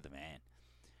for the van.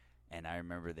 And I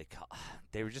remember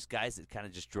they were just guys that kind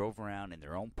of just drove around in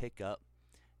their own pickup.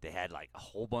 They had like a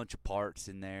whole bunch of parts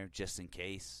in there just in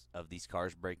case of these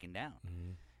cars breaking down.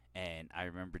 Mm-hmm. And I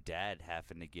remember Dad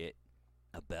having to get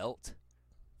a belt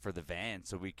for the van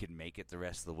so we could make it the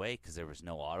rest of the way because there was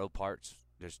no auto parts.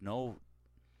 There's no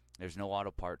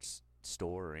auto parts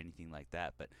store or anything like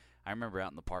that. But I remember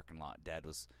out in the parking lot, Dad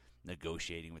was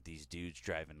negotiating with these dudes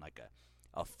driving like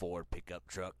a Ford pickup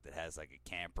truck that has like a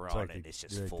camper It's on like it. the- It's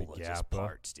just like full the of just Gappa.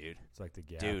 parts, dude. It's like the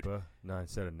Gappa. Dude. No,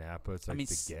 instead of Napa, it's like mean,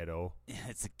 the ghetto.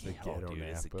 It's a The ghetto, ghetto dude.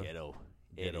 It's a Napa. ghetto.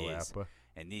 Ghetto It is. Appa.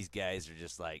 And these guys are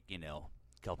just like, a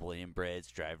couple of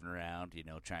inbreds driving around,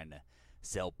 trying to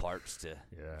sell parts to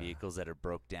Yeah. vehicles that are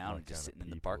broke down My and just kinda sitting in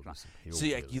the people, parking lot. just So,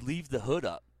 like, hillbillies. you leave the hood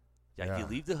up. Like, Yeah. you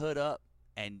leave the hood up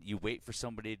and you wait for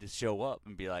somebody to show up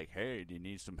and be like, hey, do you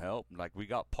need some help? And like, we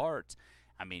got parts.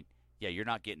 I mean, yeah, you're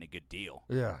not getting a good deal.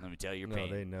 Yeah. Let me tell you, you're No,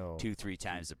 paying they know. 2-3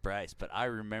 times the price. But I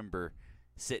remember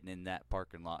sitting in that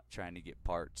parking lot trying to get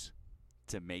parts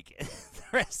to make it the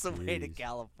rest of the way to Jeez.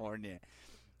 California.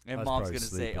 I And was Mom's probably going to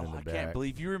say, sleeping oh, in the I can't back.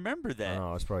 believe you remember that.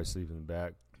 I was probably sleeping in the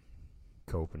back,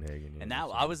 Copenhagen. And now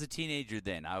I was a teenager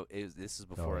then. This is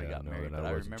before I got married, but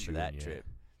I wasn't remember chewing that yet. trip.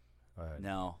 I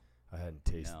No, hadn't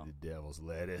tasted No. the devil's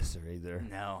lettuce or either.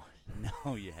 no,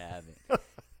 you haven't.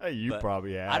 Hey, you But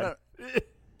probably had. I don't.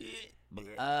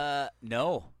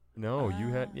 No, No, you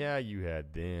had. Yeah, you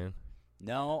had then.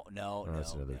 no. Oh,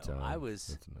 that's another time. That's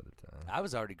another time. I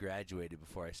was already graduated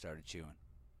before I started chewing.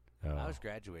 Oh, I was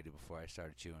graduated before I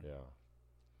started chewing. yeah.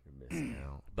 You're missing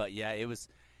out. But yeah, it was.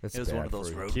 It's It was one bad of those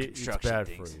for you. road It's construction bad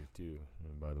things. for you too.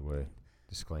 And by the way,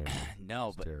 disclaimer. No,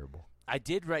 It's but terrible. I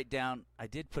did write down. I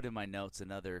did put in my notes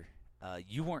another.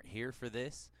 You weren't here for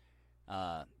this.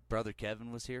 Brother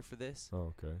Kevin was here for this.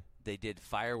 Oh, okay. They did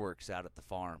fireworks out at the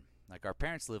farm. Like, our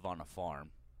parents live on a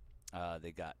farm.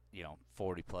 They got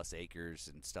 40 plus acres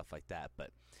and stuff like that.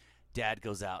 But Dad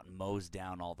goes out and mows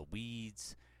down all the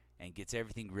weeds and gets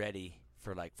everything ready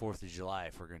for like 4th of July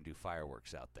if we're going to do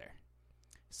fireworks out there.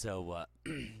 So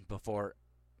before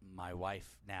my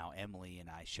wife, now Emily, and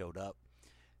I showed up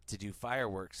to do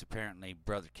fireworks, apparently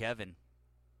Brother Kevin,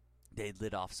 they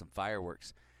lit off some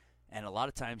fireworks. And a lot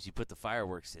of times you put the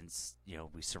fireworks in,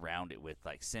 we surround it with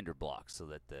like cinder blocks so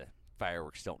that the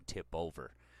fireworks don't tip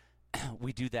over.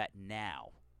 We do that now.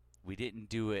 We didn't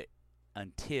do it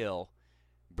until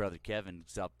Brother Kevin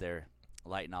was up there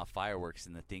lighting off fireworks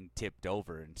and the thing tipped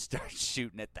over and started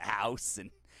shooting at the house.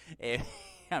 And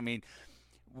I mean,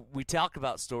 we talk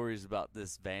about stories about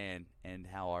this van and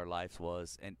how our life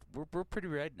was, and we're pretty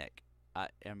redneck. I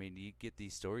mean, you get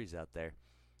these stories out there,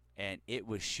 and it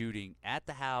was shooting at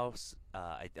the house.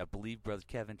 I believe Brother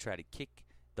Kevin tried to kick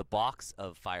the box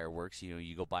of fireworks.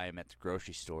 You go buy them at the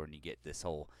grocery store, and you get this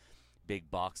whole big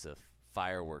box of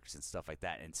fireworks and stuff like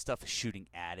that, and stuff is shooting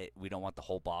at it. We don't want the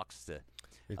whole box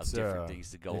of different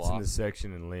things to go it's off. It's in the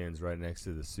section in Lynn's right next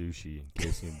to the sushi, in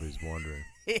case anybody's wondering.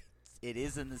 It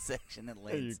is in the section at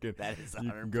Lynn's. That is 100%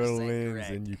 you can go to Lynn's correct.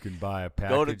 And you can buy a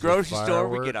package. Go to grocery of store.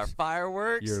 We get our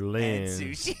fireworks, your Lynn's,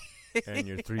 and sushi, and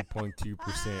your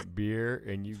 3.2% beer,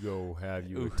 and you go have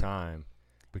you a time.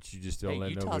 But you just don't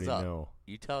let nobody know.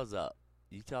 Utah's up.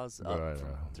 Utah's up from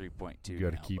 3.2. You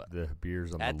got to keep the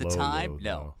beers on at the the low time. low, No,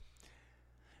 though.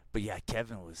 But yeah,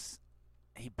 Kevin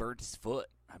he burned his foot.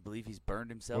 I believe he's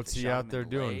burned himself. What's he out there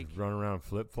doing? Running around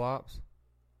flip flops?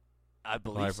 I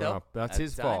believe so. That's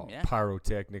his fault. Yeah.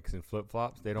 Pyrotechnics and flip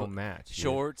flops, they don't match.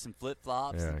 Shorts and flip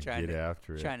flops, Yeah, and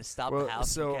trying to stop the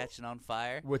house from catching on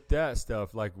fire. With that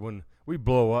stuff, like when we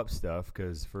blow up stuff,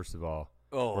 because first of all,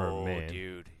 we're a man.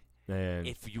 Dude. And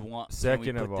if you want,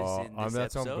 second of all,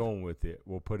 that's how I'm going with it.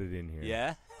 We'll put it in here.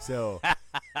 Yeah. So,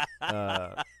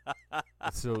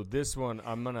 so this one,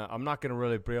 I'm not gonna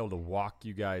really be able to walk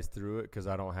you guys through it because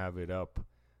I don't have it up.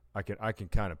 I can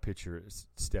kind of picture it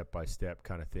step by step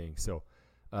kind of thing. So,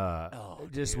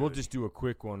 we'll just do a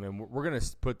quick one, and we're gonna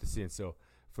put this in. So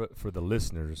for the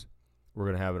listeners, we're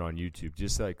gonna have it on YouTube,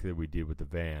 just like that we did with the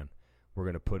van. We're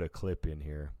gonna put a clip in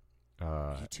here.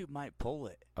 YouTube might pull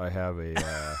it. I have a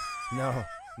no.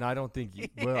 I don't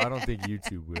think. I don't think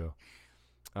YouTube will.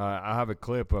 I have a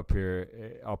clip up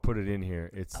here. I'll put it in here.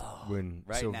 It's when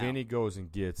now. Vinny goes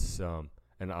and gets some,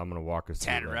 and I'm gonna walk us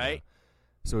through it right now.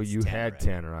 So It's you had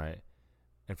Tannerite. Tannerite,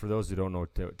 and for those who don't know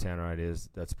what Tannerite is,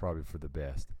 that's probably for the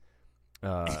best.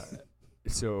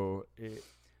 So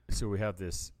we have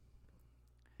this.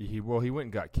 He went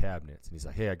and got cabinets, and he's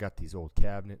like, "Hey, I got these old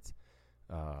cabinets,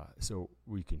 so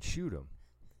we can shoot them."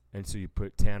 And so you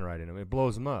put Tannerite in them. It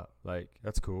blows them up. Like,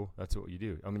 that's cool. That's what you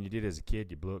do. I mean, you did as a kid.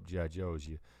 You blew up G.I. Joes.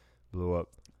 You blew up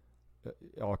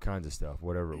all kinds of stuff,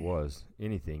 whatever it was,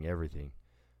 anything, everything.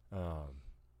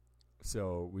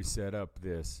 So we set up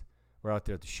this. We're out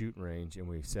there at the shooting range, and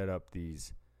we set up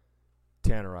these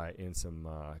Tannerite in some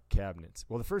cabinets.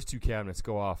 Well, the first two cabinets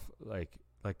go off like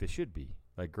they should be,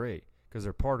 like great, because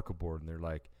they're particle board, and they're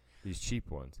like these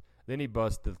cheap ones. Then he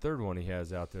busts the third one he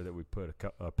has out there that we put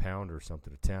a pound or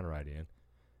something of Tannerite in,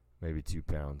 maybe 2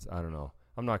 pounds. I don't know.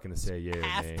 I'm not going to say yay or nay.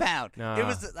 Half pound. Nah, it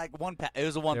was like 1 pound. It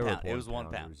was a 1 pound. It was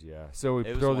 1 pound. Yeah. So we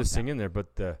throw this thing in there, but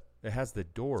it has the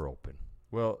door open.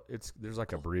 Well, there's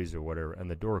like a breeze or whatever, and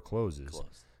the door closes.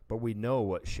 But we know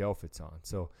what shelf it's on.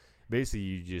 So basically,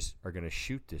 you just are going to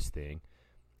shoot this thing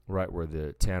right where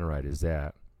the Tannerite is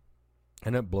at,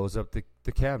 and it blows up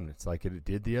the cabinets like it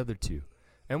did the other two.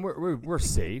 And we're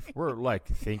safe. We're like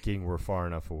thinking we're far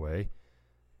enough away.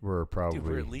 We're probably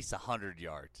we're at least 100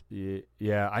 yards.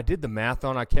 Yeah, I did the math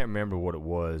on. I can't remember what it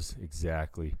was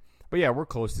exactly, but yeah, we're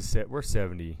close to set. We're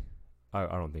 70. I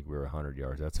don't think we're 100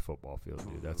 yards. That's a football field,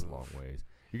 dude. That's a long ways.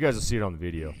 You guys will see it on the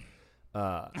video.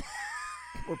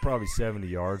 We're probably 70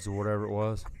 yards or whatever it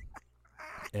was.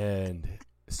 And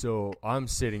so I'm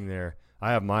sitting there.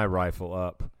 I have my rifle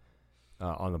up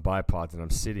on the bipods, and I'm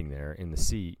sitting there in the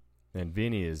seat. And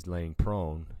Vinny is laying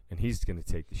prone, and he's going to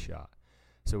take the shot.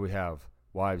 So we have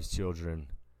wives, children,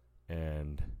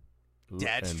 and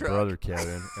brother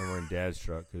Kevin, and we're in Dad's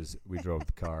truck because we drove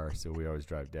the car, so we always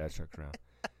drive Dad's truck around.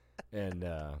 And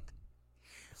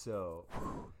so,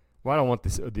 I don't want the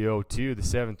 02, the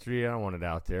 7.3. I don't want it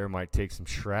out there. It might take some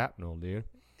shrapnel, dude.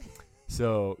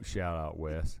 So shout out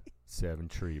Wes,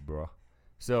 7.3, bro.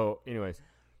 So, anyways,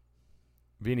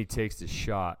 Vinny takes the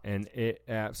shot, and it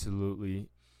absolutely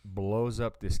blows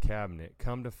up this cabinet.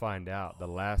 Come to find out, the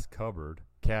last cupboard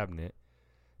cabinet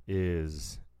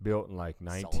is built in like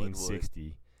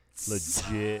 1960.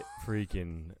 Legit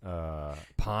freaking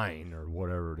pine or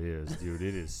whatever it is, dude.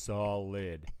 It is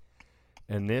solid.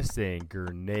 And this thing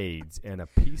grenades, and a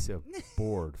piece of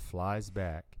board flies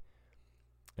back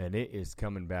and it is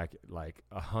coming back at like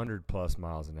 100+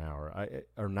 miles an hour,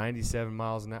 or 97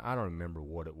 miles an hour. I don't remember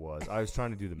what it was. I was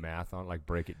trying to do the math on it, like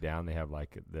break it down. They have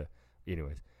like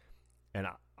anyways, and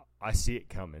I see it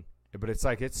coming, but it's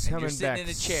like it's And coming you're sitting back in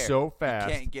a chair. so fast.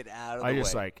 You can't get out of the I way.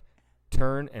 just like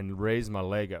turn and raise my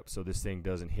leg up so this thing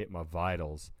doesn't hit my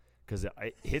vitals, because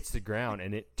it hits the ground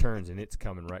and it turns and it's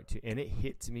coming right to, and it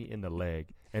hits me in the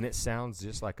leg, and it sounds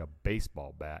just like a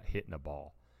baseball bat hitting a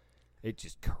ball. It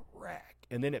just crack,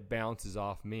 and then it bounces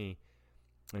off me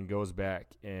and goes back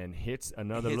and hits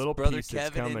another hits little brother piece that's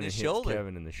Kevin in coming the and shoulder. hits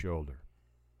Kevin in the shoulder.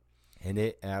 And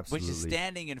it absolutely, which is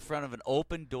standing in front of an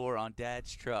open door on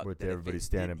Dad's truck. with that if everybody it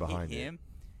standing didn't hit behind him,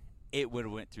 it would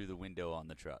have went through the window on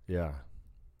the truck. Yeah.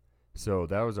 So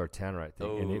that was our tannerite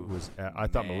thing, and it was. I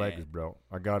thought my leg man. was broke.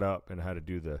 I got up and had to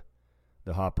do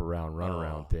the hop around, run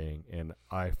around thing, and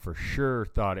I for sure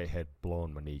thought it had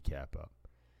blown my kneecap up.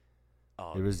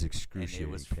 Oh, It was and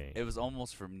excruciating pain. It was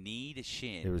almost from knee to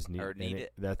shin. It was knee, or and knee to,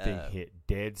 that thing hit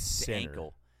dead to center,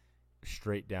 ankle.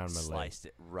 straight down my leg. Sliced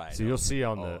it right. So you'll open. see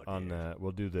on dude. the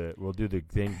we'll do the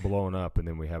thing blowing up, and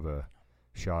then we have a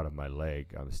shot of my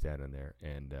leg. I was standing there,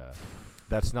 and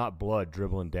that's not blood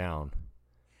dribbling down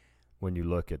when you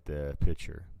look at the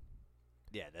picture.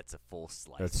 Yeah, that's a full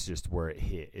slice. That's just where it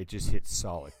hit. It just hit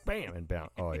solid, bam, and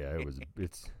bounce. Oh yeah,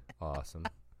 it's awesome.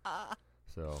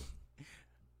 So,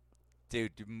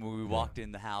 dude, when we walked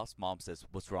in the house, Mom says,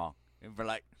 "What's wrong?" And we're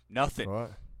like, "Nothing."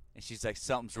 what? And she's like,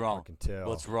 "Something's I wrong." can tell.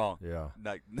 What's wrong? Yeah.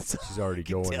 Like, She's already I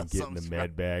can going tell and getting the something's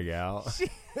med bag out.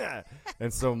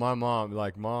 And so my mom,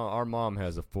 our mom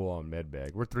has a full-on med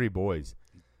bag. We're 3 boys,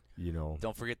 you know.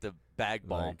 Don't forget the bag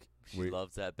bomb. Like, She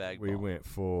loves that bag We bomb. went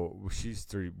full. She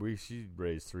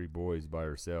raised 3 boys by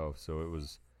herself, so it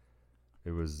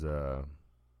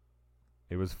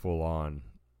was full on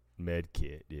med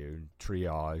kit, dude.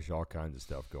 Triage, all kinds of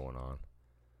stuff going on.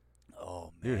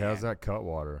 Oh man, Dude, how's that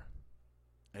Cutwater?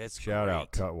 It's Shout great.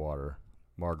 out Cutwater,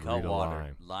 margarita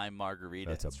Cutwater, lime.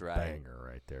 margarita. That's a right. banger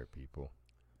right there, people.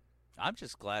 I'm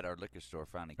just glad our liquor store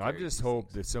finally. I carried just these hope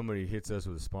things. that somebody hits us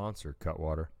with a sponsor,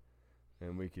 Cutwater,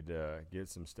 and we could get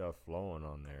some stuff flowing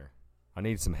on there. I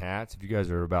need some hats. If you guys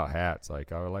are about hats,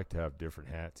 like I would like to have different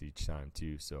hats each time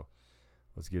too. So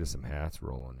let's get us some hats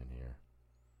rolling in here.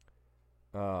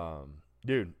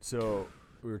 Dude, so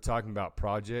we were talking about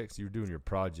projects. You were doing your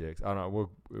projects. I don't know.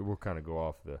 We'll kind of go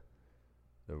off the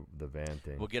van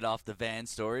thing. We'll get off the van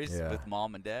stories Yeah. with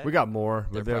Mom and Dad. We got more,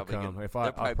 but They're they'll probably come. gonna- If they'll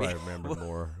I'll probably probably be- remember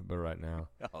more, but right now,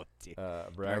 Oh, dude.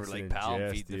 Remember Braxton Lake and Powell and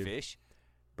Jess, feeding dude. the fish?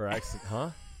 Braxton, huh?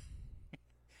 Do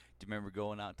you remember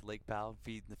going out to Lake Powell and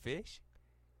feeding the fish?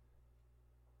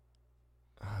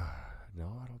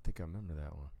 No, I don't think I remember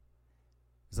that one.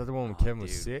 Is that the one when Oh, Kevin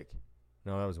was dude. sick?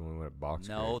 No, that was when we went Box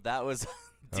No, Creek. that was.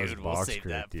 That was Dude, we'll Box save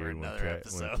Creek, that for dude, another when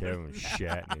episode. Kevin was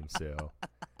shatting himself.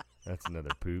 That's another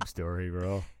poop story,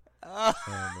 bro. Oh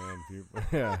man, people,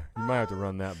 yeah, you might have to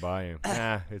run that by him.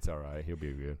 Nah, it's all right. He'll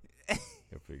be good.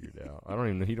 He'll figure it out.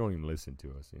 He don't even listen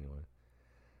to us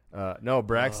anyway. No,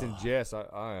 Braxton, Jess,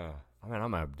 I mean, I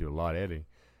might have to do a lot of editing.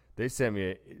 They sent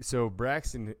me so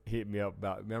Braxton hit me up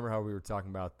about. Remember how we were talking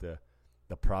about the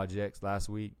projects last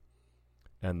week,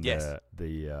 and Yes.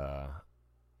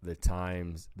 the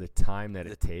time that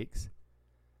it takes.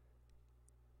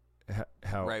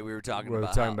 How Right, we were talking we're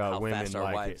about talking how about women fast our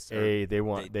like wives it. They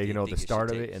want they you know think the it start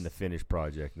should of it take and the us. finished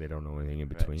project. And they don't know anything in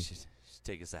Right, between. should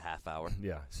take us a half hour.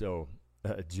 Yeah. So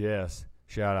Jess,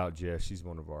 shout out Jess. She's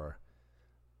one of our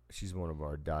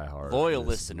diehard Loyal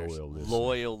listeners. listeners.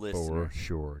 Loyal for listeners.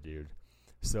 sure, dude.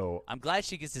 So I'm glad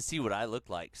she gets to see what I look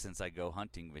like since I go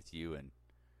hunting with you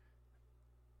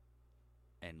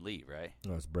and Lee, right?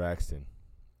 no, it's Braxton,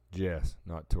 Jess,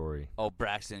 not Tori. Oh,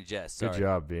 Braxton and Jess. Sorry. Good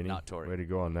job, Vinny. not Tori. Way to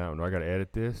go on that one. Do I got to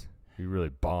edit this? You really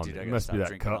bombed Dude, I it. It gotta must be stop that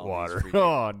drinking all Cutwater. these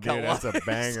freaking Oh, dude, that's a Cutwaters.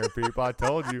 banger, people. I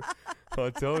told you.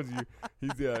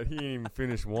 He ain't even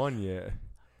finished one yet,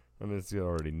 and it's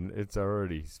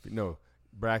already. No,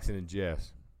 Braxton and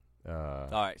Jess. All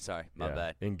right, sorry, my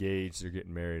bad. Engaged. They're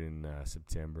getting married in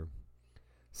September.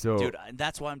 So, Dude,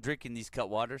 that's why I'm drinking these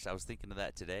Cutwaters. I was thinking of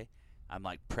that today. I'm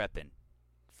like prepping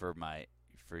for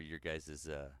your guys'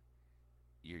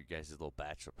 little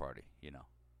bachelor party, you know.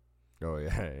 oh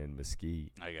yeah, in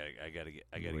Mesquite. I gotta get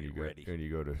When ready. When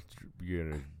you're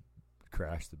gonna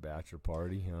crash the bachelor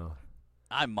party, huh?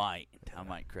 I might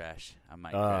crash. I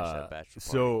might crash that bachelor party.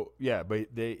 So yeah, but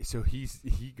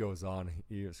he goes on.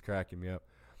 He was cracking me up.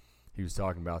 He was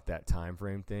talking about that time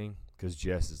frame thing because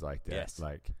Jess is like that. Yes.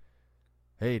 Like,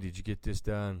 hey, did you get this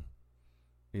done?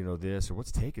 You know this or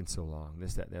what's taking so long?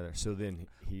 This, that, and the other. So then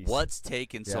he's What's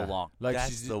taking so Yeah. long? Like That's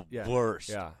she's- the yeah, worst.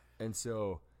 Yeah, and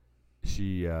so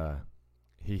he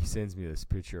he sends me this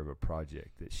picture of a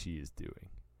project that she is doing.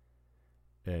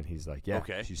 And he's like, yeah,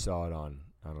 Okay. she saw it on,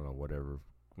 I don't know,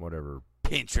 whatever.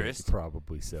 Pinterest.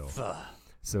 Probably so.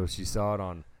 So she saw it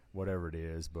on whatever it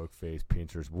is, Bookface,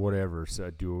 Pinterest, whatever, so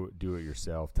do it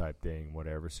yourself type thing,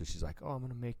 whatever. So she's like, oh, I'm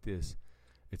going to make this.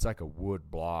 It's like a wood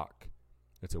block.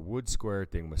 It's a wood square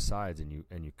thing with sides, and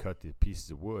you cut the pieces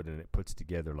of wood, and it puts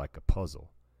together like a puzzle.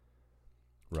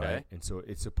 Right? Okay. And so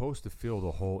it's supposed to fill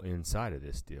the whole inside of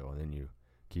this deal, and then you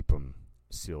keep them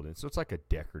sealed in. So it's like a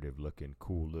decorative looking,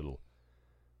 cool little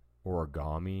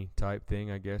origami type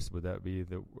thing, I guess. Would that be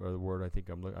the word? I think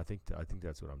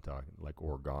that's what I'm talking, like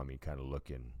origami kind of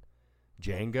looking,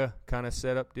 Jenga kind of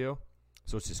setup deal.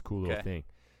 So it's this cool little thing,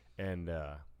 and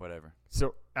whatever.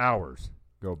 So hours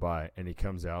go by, and he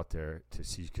comes out there to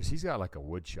see, because he's got like a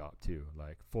wood shop too,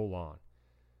 like full on,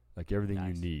 like everything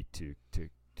you need to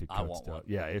cut stuff. One.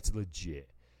 Yeah, it's legit.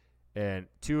 And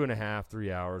 2.5,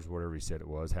 3 hours, whatever he said it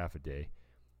was, half a day.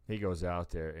 He goes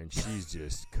out there, and she's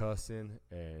just cussing,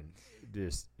 and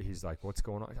he's like, what's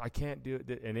going on? I can't do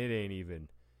it. And it ain't even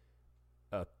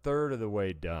a third of the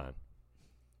way done.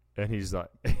 And he's like,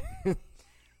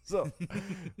 so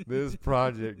this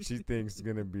project she thinks is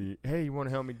going to be, hey, you want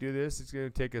to help me do this? It's going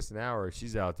to take us an hour.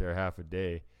 She's out there half a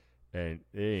day, and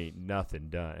it ain't nothing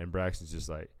done. And Braxton's just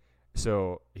like,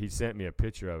 so he sent me a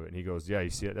picture of it, and he goes, yeah, you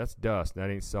see it? That's dust. That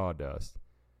ain't sawdust.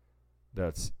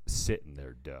 That's sitting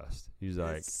there dust. He's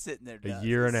like, sitting there a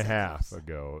year and a half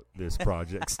ago, this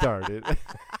project started.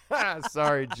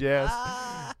 Sorry, Jess.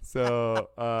 So,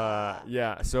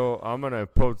 yeah. So I'm going to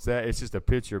post that. It's just a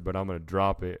picture, but I'm going to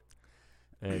drop it,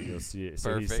 and you'll see it. So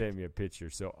Perfect. he sent me a picture.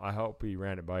 So I hope he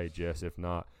ran it by you, Jess. If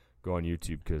not, go on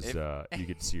YouTube, because you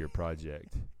get to see your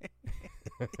project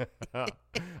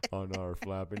on our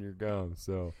flapping your gums.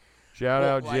 So shout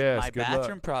out, like Jess. My Good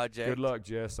bathroom luck. project. Good luck,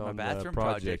 Jess, on my the bathroom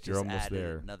project. You're just almost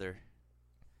added there.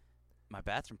 My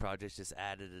bathroom project just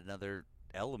added another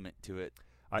element to it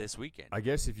this weekend. I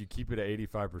guess if you keep it at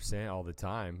 85% all the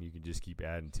time, you can just keep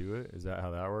adding to it. Is that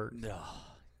how that works? No.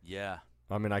 Yeah.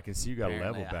 I mean, I can see you got a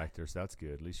Apparently, level back there, so that's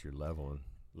good. At least you're leveling.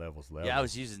 Levels. Yeah, I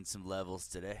was using some levels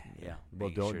today. Yeah. Well,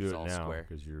 making don't sure do it's it all now, square.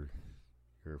 because you're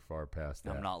far past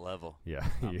that. I'm not level. Yeah,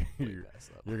 I'm way you're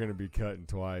past level. going to be cutting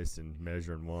twice and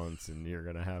measuring once, and you're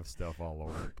going to have stuff all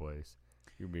over the place.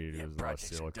 You'll be doing a lot of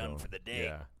projects are silicone. done for the day.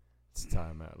 Yeah, it's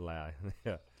time out loud.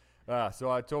 Yeah. So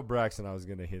I told Braxton I was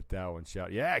going to hit that one.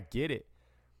 Shout, yeah, get it.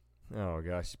 Oh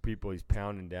gosh, people, he's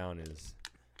pounding down his.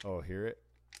 Oh, hear it?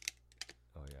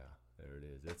 Oh yeah, there it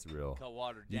is. That's real. Cut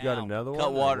water down. You got another one? Cut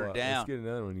or water what? down. Let's get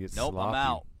another one. Get Nope, sloppy. I'm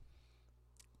out.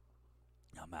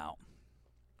 I'm out.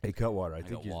 Hey, Cutwater, I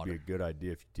think got it'd water. be a good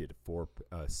idea if you did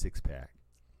a 6-pack.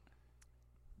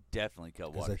 Definitely cut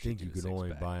Because water. I think should you do a could only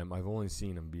 6-pack. buy them. I've only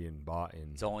seen them being bought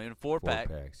in It's only in a 4-pack.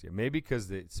 4-packs. Yeah, maybe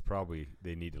because it's probably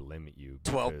they need to limit you.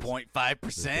 because 12.5%. the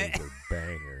things are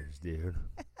bangers, dude.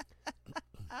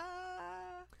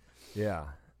 Yeah.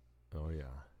 Oh yeah.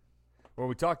 Well,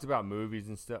 we talked about movies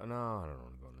and stuff. No, I don't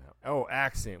want to go on that. Oh,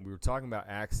 accent. We were talking about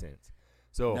accents.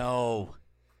 So No.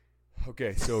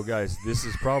 okay, so guys, this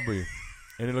is probably,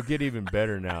 and it'll get even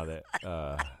better now that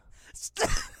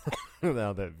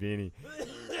now that Vinny.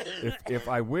 If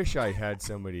I wish I had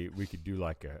somebody, we could do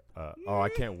like I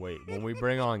can't wait when we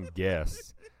bring on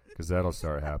guests, because that'll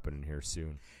start happening here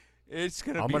soon. It's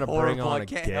going to I'm be gonna horrible. bring on I a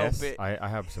can't guest. help it. I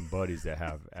have some buddies that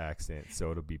have accents,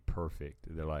 so it'll be perfect.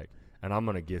 They're like, and I'm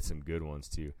gonna get some good ones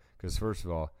too. Because first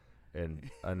of all, and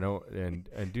I know,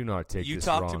 and do not take You this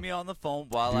talk wrong. to me on the phone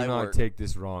while Do I not work. take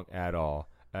this wrong at all.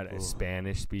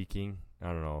 Spanish speaking, I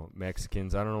don't know,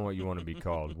 Mexicans, I don't know what you want to be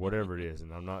called, whatever it is,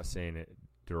 and I'm not saying it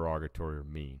derogatory or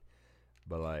mean,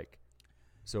 but like,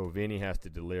 so Vinny has to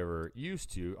deliver.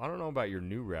 Used to, I don't know about your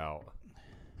new route.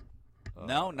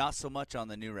 No, not so much on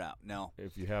the new route. No.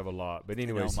 If you have a lot, but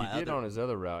anyways, my he did other- on his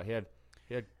other route. He had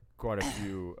quite a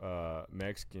few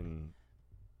Mexican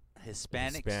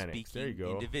Hispanic Hispanics. There you speaking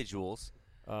go. individuals.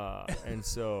 And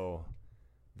so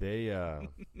they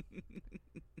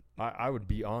I would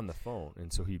be on the phone,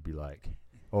 and so he'd be like,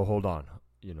 oh, hold on,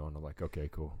 and I'm like, okay,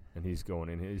 cool, and he's going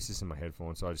in, he's just in my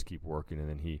headphones, so I just keep working, and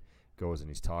then he goes and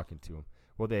he's talking to him.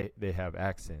 Well, they have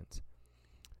accents,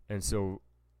 and so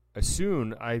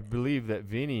soon I believe that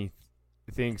Vinny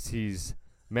thinks he's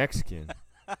Mexican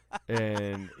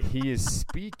and he is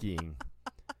speaking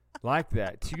like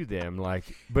that to them,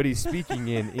 but he's speaking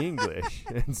in English,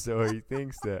 and so he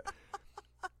thinks that.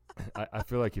 I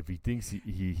feel like if he thinks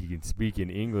he can speak in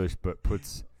English, but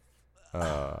puts,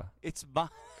 It's my.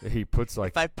 he puts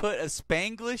like. If I put a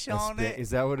Spanglish on it,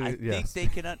 is that what it I is? Yes.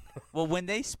 think they can. Well, when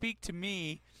they speak to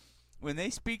me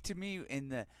in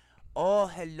the, oh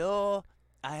hello,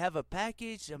 I have a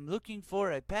package. I'm looking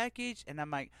for a package, and I'm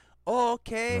like, oh,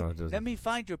 okay. No, it doesn't. Let me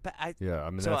find your Yeah, I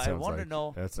mean, so that I sounds want to like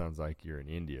know. that sounds like you're in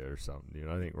India or something, dude.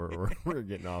 I think we're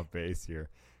getting off base here.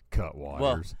 Cut wires.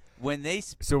 Well, when they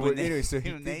anyway, so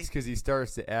he when thinks because he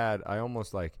starts to add, I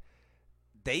almost like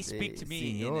they speak to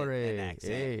me signore, in an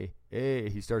accent.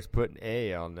 He starts putting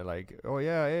a on there, like, oh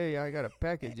yeah, hey, I got a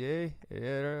package,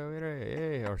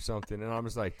 or something, and I'm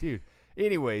just like, dude.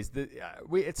 Anyways,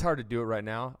 it's hard to do it right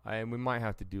now, and we might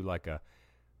have to do like an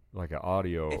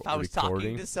audio If I was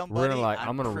recording. talking to somebody, We're gonna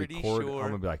I'm gonna pretty record. sure. I'm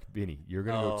gonna be like, Vinny, you're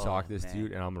gonna go talk to this man.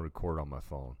 dude, and I'm gonna record on my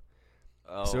phone.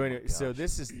 Oh, So anyway, my so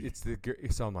gosh.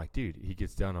 so I'm like, dude, he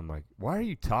gets done. I'm like, why are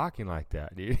you talking like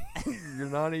that, dude? You're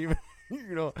not even,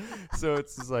 So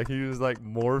it's just like he just like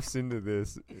morphs into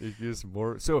this. It just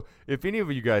morphs. So if any of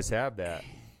you guys have that,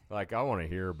 like, I want to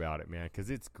hear about it, man, because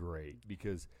it's great.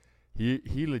 Because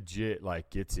he legit like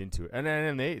gets into it, and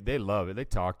then they love it. They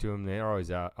talk to him. They're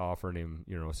always out offering him,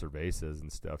 cervezas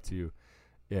and stuff too,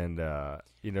 and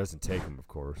he doesn't take them, of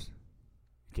course.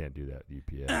 You can't do that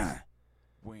at UPS.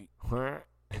 Wink.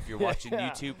 If you're watching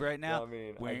YouTube right now, I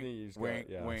mean, wink, I think he's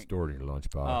wink, got, wink. stored in your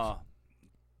lunchbox.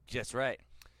 Just right.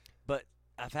 But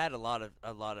I've had a lot of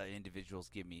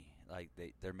individuals give me like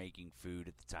they're making food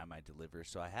at the time I deliver.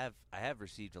 So I have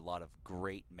received a lot of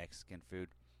great Mexican food.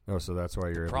 Oh, so that's why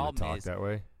you're able to talk that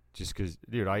way? Just because,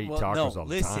 dude, I eat tacos all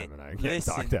the time, and I can't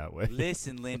talk that way.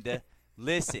 Listen, Linda.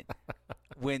 Listen.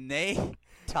 When they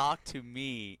talk to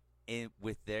me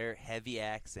with their heavy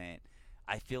accent,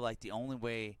 I feel like the only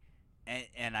way,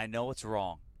 and I know it's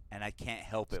wrong, and I can't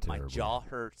help it. My jaw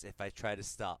hurts if I try to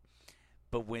stop.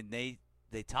 But when they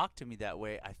talk to me that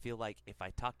way, I feel like if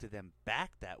I talk to them back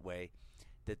that way,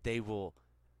 that they will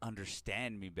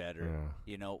understand me better.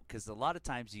 Yeah. Because a lot of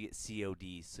times you get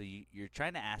CODs, so you're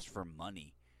trying to ask for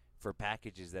money for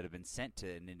packages that have been sent to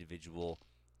an individual,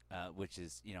 which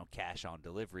is cash on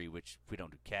delivery, which we don't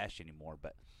do cash anymore,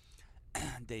 but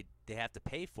they have to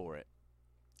pay for it.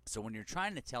 So when you're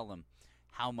trying to tell them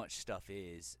how much stuff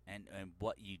is and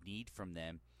what you need from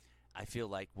them, I feel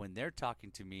like when they're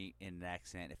talking to me in an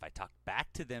accent, if I talk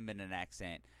back to them in an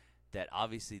accent, that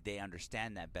obviously they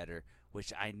understand that better,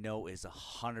 which I know is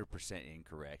 100%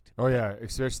 incorrect. Oh, yeah,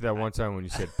 especially that one time when you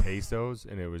said pesos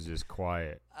and it was just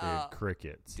quiet.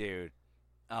 Crickets. Dude.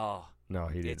 Oh. No,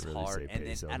 he didn't it's really hard. say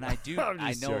pesos. And I do.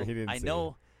 I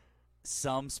know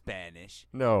some Spanish.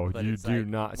 No, but you it's do like,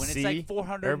 not. When see? it's like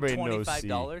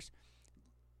 $425.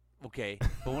 Okay,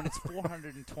 but when it's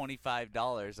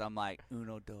 $425, I'm like,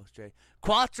 uno, dos, tres,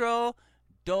 cuatro,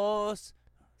 dos,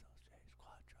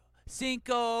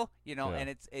 cinco, and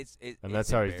it's and that's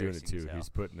how he's doing it embarrassing, too. so. He's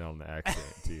putting on the accent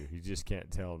too. You just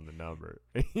can't tell him the number.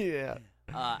 Yeah.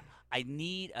 I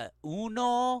need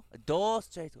uno, dos,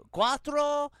 tres,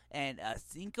 cuatro, and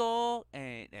cinco,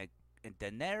 and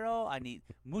dinero. I need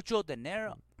mucho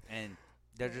dinero, and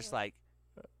they're just like,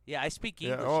 yeah, I speak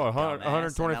English. Yeah, oh,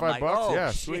 $125 like, bucks? Oh,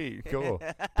 yeah, shit. sweet, cool.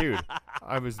 Dude,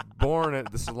 I was born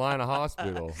at the Salina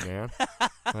Hospital, man.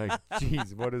 Like,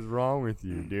 jeez, what is wrong with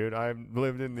you, dude? I've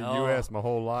lived in the U.S. my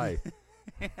whole life.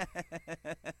 And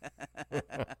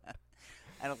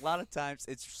a lot of times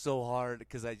it's so hard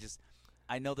because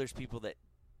I know there's people that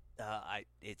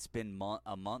it's been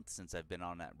a month since I've been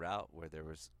on that route where there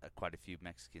was quite a few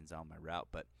Mexicans on my route,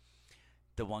 but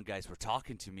the one guys were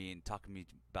talking to me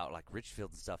about like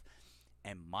Richfield and stuff,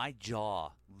 and my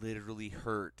jaw literally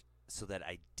hurt so that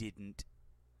I didn't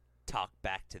talk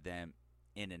back to them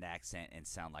in an accent and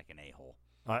sound like an a-hole.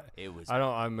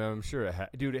 I'm sure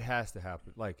dude, it has to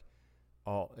happen. Like,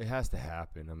 it has to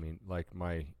happen. I mean, like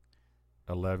my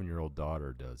 11-year-old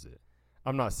daughter does it.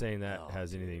 I'm not saying that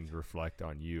has anything to reflect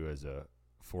on you as a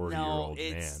 40-year-old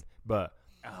man, but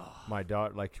my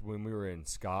daughter, like when we were in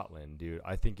Scotland, dude,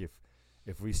 I think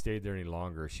if we stayed there any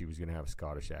longer, she was gonna have a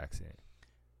Scottish accent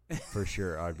for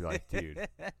sure. I'd be like, dude,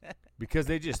 because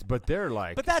but they're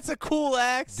like, but that's a cool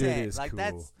accent. Dude, it's like cool.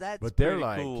 that's but they're pretty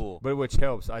like, cool. But which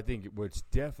helps, I think, which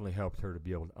definitely helped her to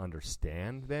be able to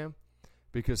understand them,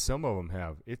 because some of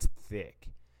them it's thick,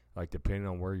 like depending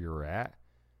on where you're at.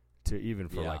 To even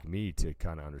for like me to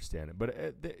kind of understand it, but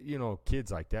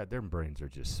kids like that, their brains are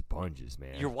just sponges,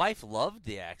 man. Your wife loved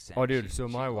the accent. Oh, dude, so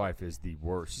my wife is the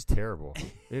worst. She's terrible.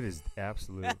 It is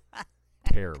absolute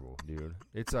terrible, dude.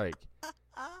 It's like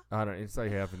it's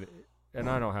like having, and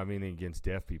I don't have anything against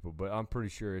deaf people, but I'm pretty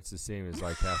sure it's the same as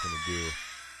like having to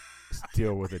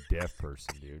deal with a deaf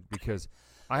person, dude, because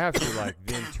I have to like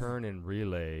then turn and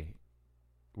relay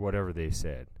whatever they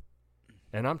said,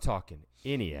 and I'm talking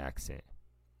any accent.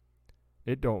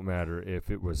 It don't matter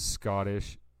if it was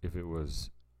Scottish, if it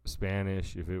was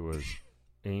Spanish, if it was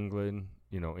England,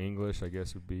 English, I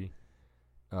guess would be.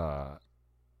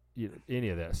 any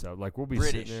of that stuff. Like we'll be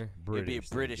British. sitting there. It'd be a there you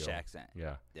British go. accent.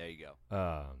 Yeah. There you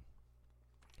go.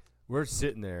 We're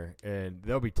sitting there, and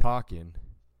they'll be talking,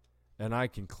 and I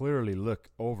can clearly look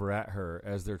over at her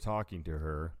as they're talking to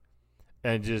her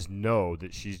and just know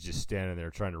that she's just standing there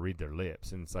trying to read their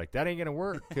lips. And it's like, that ain't going to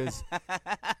work because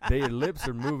their lips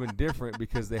are moving different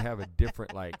because they have a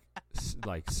different, like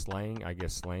slang, I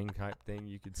guess slang type thing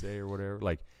you could say or whatever.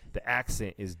 Like, the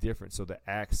accent is different, so the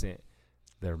accent,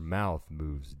 their mouth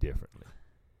moves differently.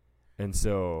 And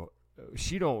so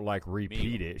she don't, like,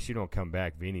 repeat it. She don't come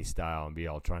back Vinny style and be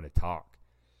all trying to talk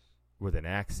with an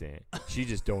accent. She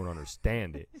just don't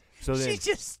understand it. So then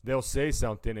they'll say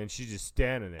something, and she's just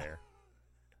standing there.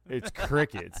 It's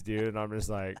crickets, dude. And I'm just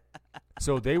like,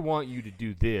 so they want you to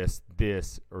do this,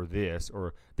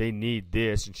 or they need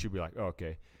this, and she'll be like, oh,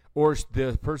 okay. Or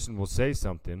the person will say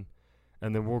something,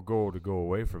 and then we'll go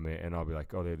away from it, and I'll be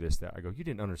like, oh, they this, that. I go, you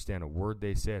didn't understand a word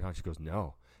they said, huh? She goes,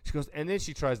 no. She goes, and then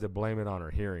she tries to blame it on her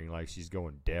hearing, like she's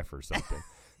going deaf or something.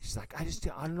 She's like, I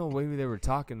don't know, maybe they were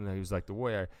talking, and he was like, the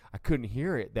way I couldn't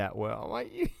hear it that well. I'm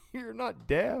like, you're not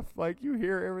deaf. Like, you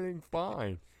hear everything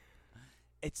fine.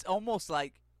 It's almost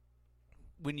like,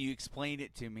 when you explain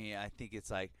it to me, I think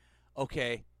it's like,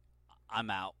 okay,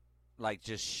 I'm out. Like,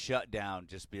 just shut down.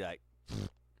 Just be like,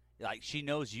 like she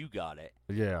knows you got it.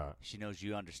 Yeah. She knows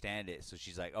you understand it. So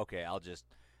she's like, okay,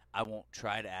 I won't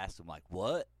try to ask them, like,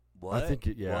 what? I think,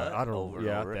 what? I don't,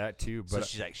 that too. But so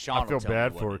she's like, Sean, I feel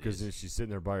bad for her because then she's sitting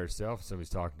there by herself.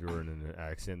 Somebody's talking to her in an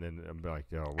accent, and then I'm like,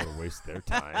 oh, what a waste of their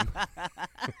time.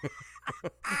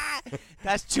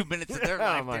 That's 2 minutes of their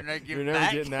life. Like, they're you're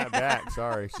never getting that back.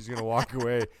 Sorry. She's going to walk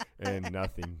away, and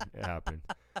nothing happened.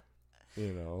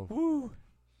 Woo.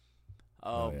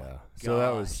 Oh, yeah.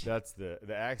 So that's the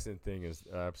accent thing is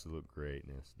absolute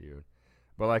greatness, dude.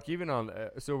 But like even on,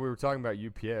 so we were talking about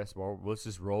UPS. Well, let's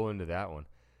just roll into that one.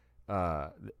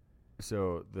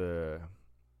 So I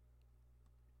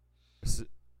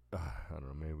don't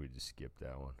know. Maybe we just skip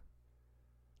that one.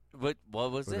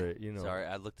 What was it? Sorry,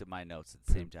 I looked at my notes at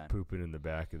the same time. Pooping in the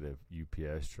back of the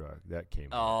UPS truck. That came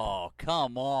out. Oh,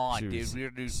 come on, dude. We're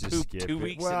going to do poop 2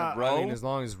 weeks in a row. I mean, as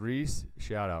long as Reese,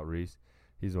 shout out Reese.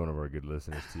 He's one of our good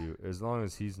listeners, too. As long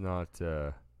as he's not,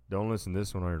 don't listen to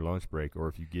this one on your lunch break, or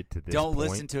if you get to this Don't point.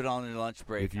 listen to it on your lunch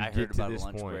break. If you I get heard to about this a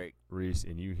lunch point, break. Reese,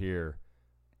 and you hear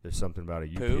there's something about a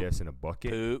Poop. UPS in a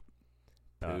bucket. Poop.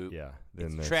 Yeah.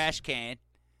 Then It's a trash can.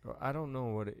 I don't know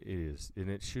what it is, and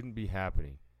it shouldn't be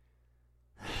happening.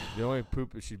 The only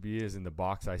poop it should be is in the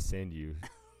box I send you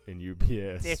in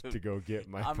UPS to go get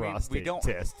my prostate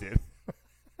tested.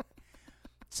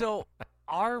 So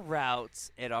our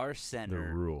routes at our center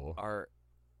The rule.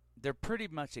 they're pretty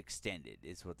much extended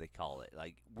is what they call it.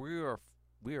 Like we are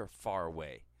far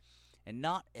away. And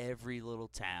not every little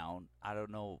town, I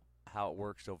don't know how it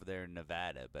works over there in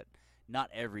Nevada, but not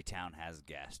every town has a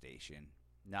gas station.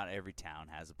 Not every town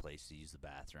has a place to use the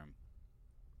bathroom.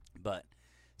 But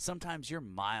sometimes you're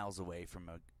miles away from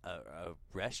a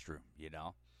restroom,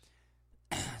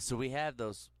 So we have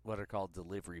those what are called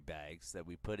delivery bags that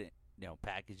we put in,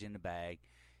 package in the bag.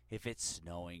 If it's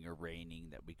snowing or raining,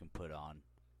 that we can put on,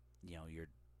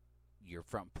 your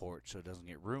front porch so it doesn't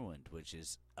get ruined, which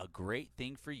is a great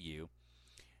thing for you.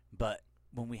 But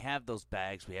when we have those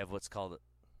bags, we have what's called,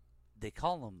 they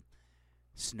call them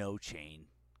snow chain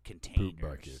containers. Poop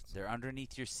buckets. They're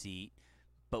underneath your seat.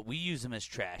 But we use them as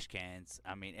trash cans.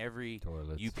 I mean, every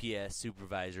Toilets. UPS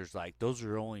supervisor's like, those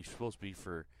are only supposed to be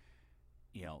for,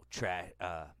 trash.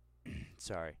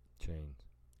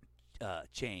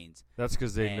 Chains. That's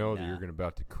because they know that you're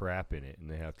about to crap in it, and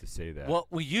they have to say that. Well,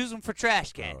 we use them for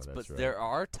trash cans, but right. there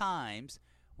are times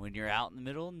when you're out in the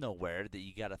middle of nowhere that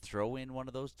you got to throw in one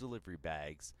of those delivery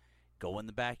bags, go in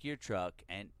the back of your truck,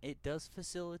 and it does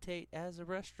facilitate as a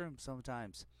restroom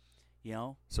sometimes.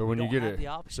 So when you get it,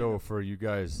 so for you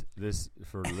guys,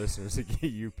 for listeners that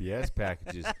get UPS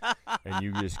packages, and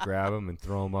you just grab them and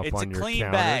throw them up on your counter. It's a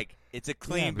clean bag. It's a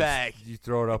clean bag. You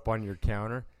throw it up on your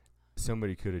counter.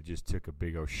 Somebody could have just took a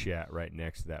big old shat right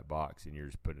next to that box, and you're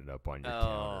just putting it up on your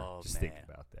counter. Just think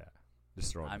about that.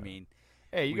 Just throw it. I mean,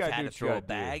 hey, you got to throw a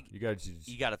bag. You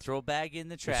got to throw a bag in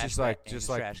the trash. It's just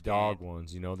like dog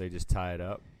ones. They just tie it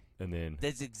up. And then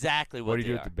that's exactly what do you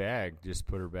do with the bag? Just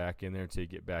put her back in there until you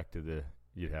get back to the.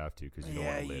 You'd have to because you don't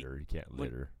want to litter. You can't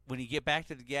litter. When you get back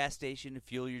to the gas station to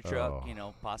fuel your truck,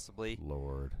 possibly.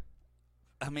 Lord.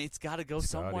 I mean, it's got to go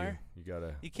somewhere.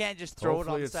 You can't just throw it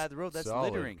on the side of the road. That's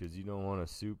littering. Because you don't want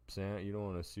to soup sand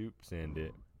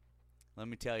it. Let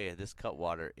me tell you, this cut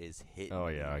water is hitting. Oh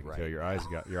yeah, I can tell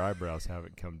your eyebrows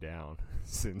haven't come down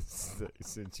since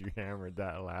you hammered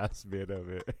that last bit of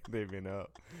it. They've been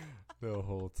up the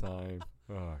whole time.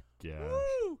 Oh gosh.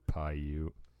 Woo!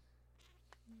 Paiute.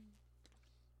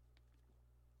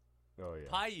 Oh yeah.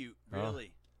 Paiute,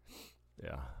 really?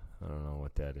 Yeah, I don't know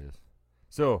what that is.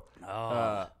 So,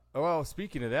 well,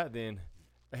 speaking of that, then,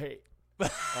 hey,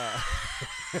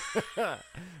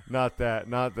 not the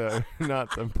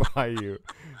Paiute,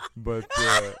 but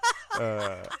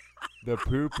the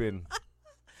poopin'.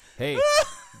 Hey,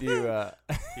 do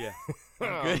Yeah.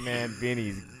 oh man,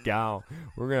 Vinny's gone.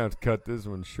 We're gonna have to cut this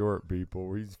one short,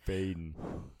 people. He's fading,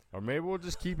 or maybe we'll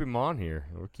just keep him on here.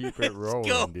 We'll keep it rolling,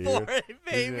 Go dude. for it,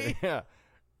 baby. Yeah.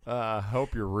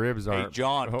 Hope your ribs aren't. Hey,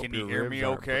 John, hope can you your hear ribs me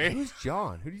aren't- okay? Who's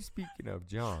John? Who are you speaking of,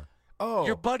 John? Oh,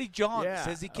 Your buddy John yeah.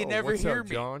 says he can Oh, never what's hear up,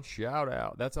 me. John, shout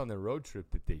out. That's on the road trip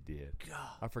that they did. God.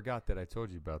 I forgot that I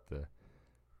told you about the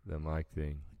mic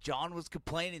thing. John was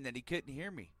complaining that he couldn't hear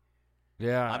me.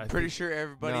 Yeah, I'm pretty sure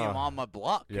everybody on my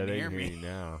block can they hear can me. hear you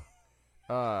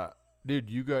now. Dude,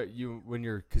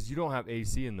 because you don't have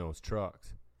AC in those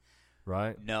trucks,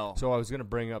 right? No. So I was gonna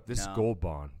bring up this No. Gold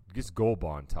Bond. This Gold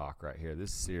Bond talk right here.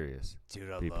 This is serious,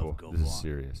 Dude, I people. love Gold This is Bond.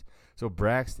 serious. So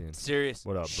Braxton, Serious.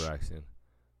 what up, Shh. Braxton?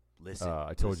 Listen.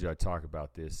 I told you I'd talk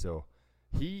about this. So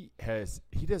he's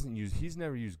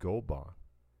never used Gold Bond.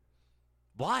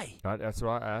 Why? That's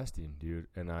what I asked him, dude.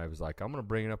 And I was like, I'm going to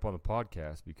bring it up on the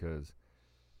podcast because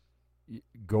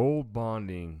gold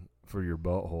bonding for your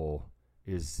butthole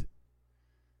is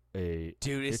Dude,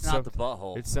 it's not the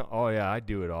butthole. Oh yeah, I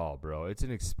do it all, bro. It's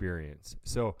an experience.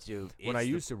 So Dude, when I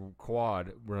used to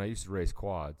race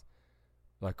quads,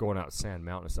 like going out Sand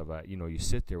Mountain and stuff like that, you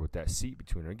sit there with that seat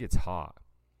between them. It gets hot.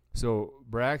 So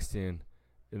Braxton,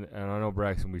 and I know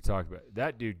Braxton, we talked about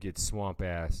that dude gets swamp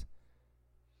ass.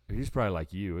 He's probably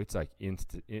like you. It's like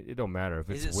instant. It don't matter if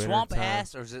it's Is it winter swamp time.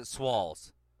 ass or is it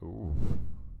swalls? Ooh,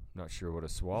 not sure what a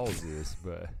swallows is,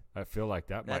 but I feel like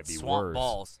that might That's be swamp worse.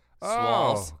 balls.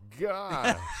 Swalls. Oh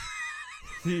gosh,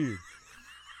 dude.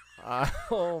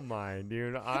 Oh my,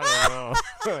 dude. I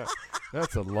don't know.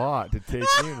 That's a lot to take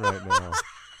in right now,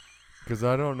 because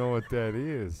I don't know what that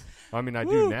is. I mean, I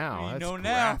do now. You That's know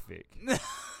now. graphic.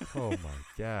 Oh my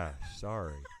gosh,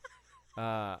 sorry.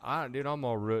 I'm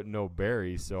all root no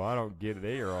berries, so I don't get it.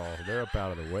 They're up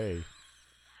out of the way.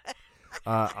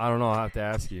 I don't know. I'll have to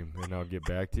ask him, and I'll get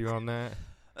back to you on that.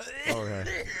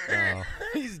 Okay.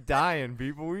 He's dying,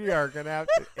 people. We are gonna have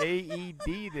to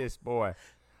AED this boy.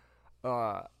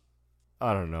 I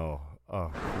don't know.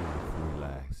 Oh,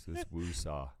 relax. This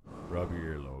woo-saw. Rub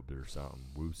your earlobes or something.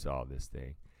 Woo-saw this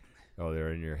thing. Oh,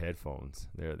 they're in your headphones.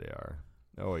 There they are.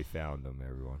 Oh, he found them,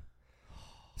 everyone.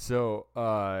 So,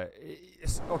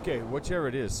 okay, whichever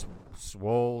it is,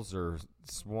 swolls or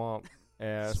swamp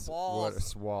ass. Swalls.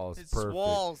 Swalls. It's Perfect.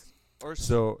 swalls. Or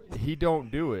So he don't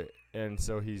do it, and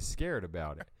so he's scared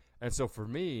about it. And so for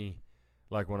me,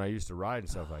 like when I used to ride and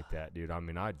stuff like that, dude, I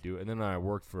mean, I'd do it. And then I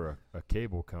worked for a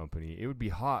cable company. It would be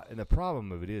hot, and the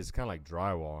problem of it is kind of like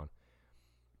drywall.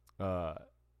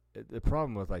 The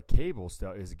problem with like cable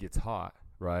stuff is it gets hot,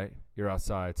 right? You're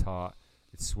outside, it's hot,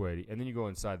 it's sweaty, and then you go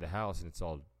inside the house and it's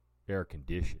all air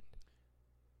conditioned,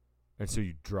 and so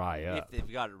you dry up. if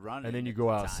they've got it running. And then you at go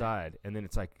the time. outside, and then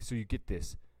it's like, so you get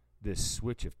this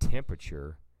switch of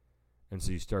temperature, and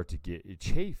so you start to get it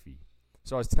chafy.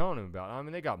 So I was telling him about, I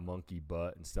mean, they got monkey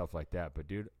butt and stuff like that, but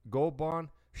dude, Gold Bond,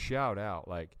 shout out,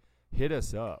 like, hit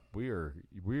us up. I'm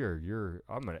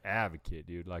an advocate,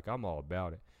 dude. Like, I'm all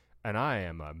about it. And I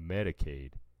am a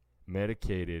medicated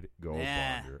Gold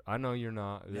Bonder. I know you're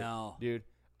not. No. Dude,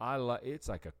 it's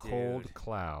like a cold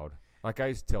cloud. Like I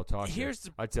used to tell Tasha,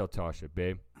 I tell Tasha,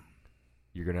 babe,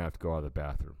 you're going to have to go out of the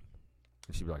bathroom.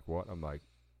 And she'd be like, what? I'm like,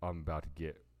 I'm about to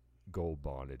get Gold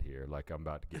Bonded here. Like, I'm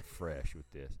about to get fresh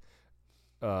with this.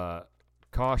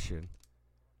 Caution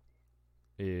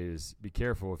is be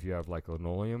careful if you have, like,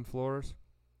 linoleum floors.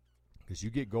 Because you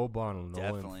get Gold Bond on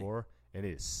linoleum floor, and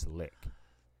it is slick.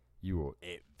 You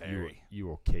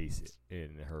will case it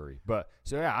in a hurry. But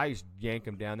so yeah, I used to yank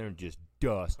them down there and just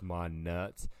dust my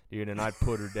nuts, dude. And I'd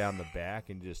put her down the back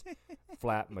and just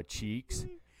flap my cheeks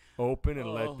open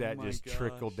and let that just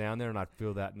trickle down there, and I'd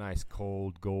feel that nice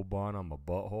cold Gold Bond on my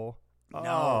butthole. No.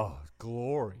 Oh,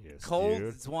 glorious, Cold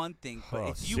dude. is one thing, but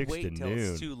if you 6 wait to till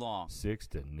noon. it's too long, 6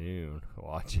 to noon.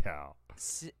 Watch out.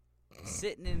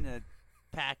 Sitting in a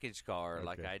package car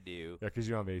like I do. Yeah, because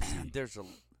you don't have AC. There's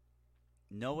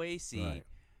no AC. Right.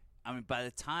 I mean, by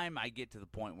the time I get to the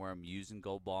point where I'm using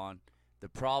Gold Bond, the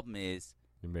problem is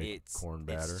You make corn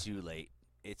batter. it's too late.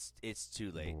 It's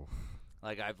too late. Oof.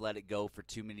 Like, I've let it go for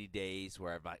too many days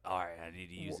where I'm like, all right, I need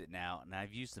to use it now. And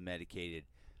I've used the medicated.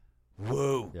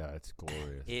 Whoa. Yeah, it's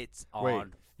glorious. It's Wait,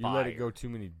 on you fire. let it go too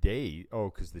many days? Oh,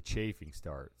 because the chafing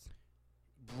starts.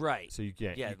 Right. So you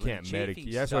can't Yeah, you when can't the chafing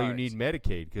medicate. That's why you need starts.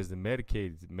 Medicaid, because the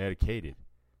Medicaid is medicated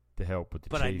to help with the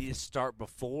But chafing. I need to start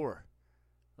before.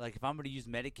 Like, if I'm going to use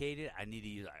medicated, I need to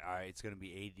use, all right, it's going to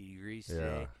be 80 degrees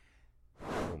today.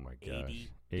 Oh, my gosh.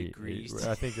 80 degrees.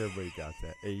 I think everybody got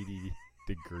that. 80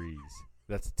 degrees.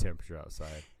 That's the temperature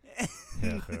outside.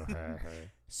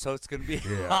 So it's going to be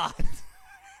Yeah. hot.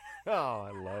 Oh,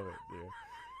 I love it, dude.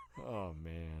 Oh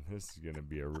man, this is gonna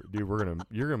be dude.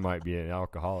 You're gonna might be an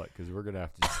alcoholic, because we're gonna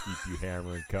have to just keep you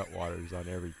hammering cut waters on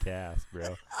every cast,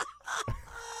 bro.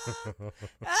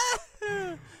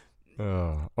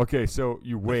 Okay, so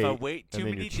you wait. If I wait too and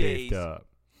then many you're chafed days up.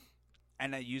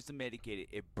 and I use the medicated,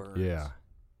 it burns. Yeah.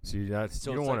 So you don't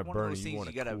So want it's to like one of burn it. those You things want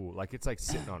you to gotta- cool. Like it's like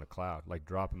sitting on a cloud, like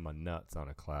dropping my nuts on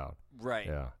a cloud. Right.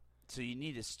 Yeah. So you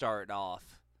need to start off,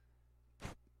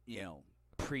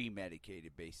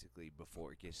 pre-medicated, basically,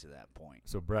 before it gets to that point.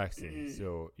 So Braxton,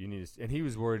 so you need to, and he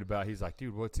was worried about. He's like,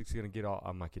 dude, what's it gonna get all?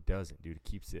 I'm like, it doesn't, dude. It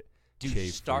keeps it. Dude,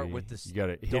 chafe start free. with this. You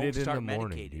gotta hit don't it in start the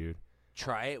morning, medicated. dude.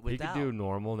 Try it You without. can do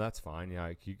normal. That's fine. Yeah,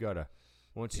 like, you gotta.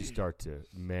 Once you start to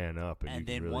man up, and you can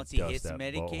then really once he dust hits that butthole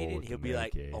medicated, with he'll the be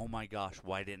like, Medicaid. "Oh my gosh,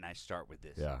 why didn't I start with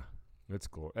this?" Yeah, it's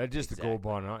cool. Just the gold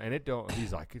bond, and it don't.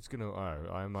 He's like, it's gonna.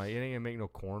 I'm like, it ain't gonna make no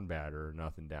corn batter or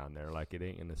nothing down there. Like, it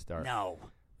ain't gonna start. No.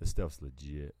 This stuff's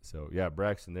legit. So yeah,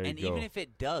 Braxton, there And you go. even if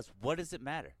it does, what does it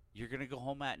matter? You're gonna go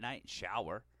home at night and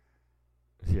shower.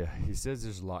 Yeah, he says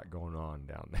there's a lot going on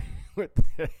down there.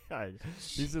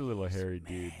 He's a little hairy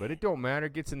dude, but it don't matter.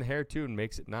 It gets in the hair too and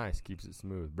makes it nice, keeps it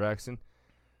smooth. Braxton,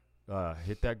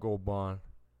 hit that gold bond.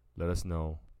 Let us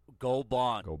know. Gold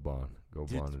Bond. Gold bond. Go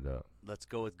Dude, bond it up. Let's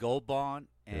go with Gold Bond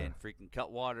and Yeah. freaking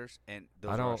Cut Waters, and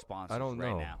those are our sponsors I don't right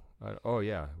know. now. Oh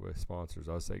yeah, with sponsors.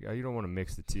 I was like, you don't want to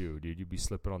mix the two, dude. You'd be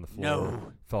slipping on the floor,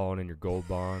 No. falling in your gold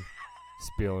bond,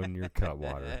 spilling your cut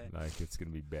water. Like, it's gonna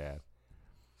be bad.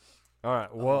 All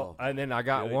right. Well, and then I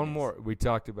got one goodness. more. We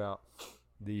talked about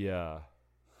the.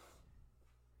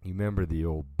 You remember the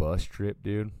old bus trip,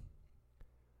 dude?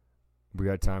 We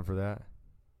got time for that?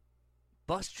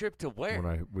 Bus trip to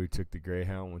where? We took the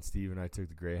Greyhound, when Steve and I took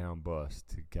the Greyhound bus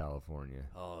to California.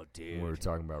 Oh, When dude. we were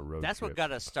talking about road That's what trips.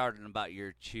 got us started about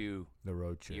your chew, the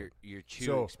road trip. your chew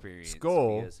So, experience.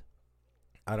 Skull- because-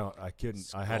 I had to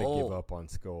give Skull. up on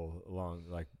Skull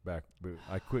back.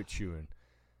 I quit chewing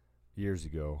years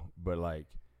ago, but like,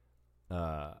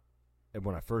 and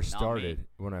when I first Not started, me.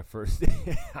 when I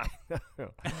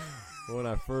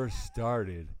first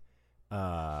started,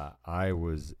 I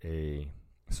was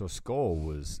so Skull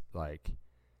was like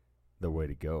the way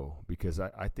to go, because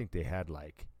I think they had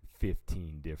like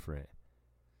 15 different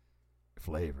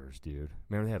flavors, dude.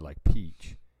 Remember, they had like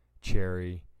peach,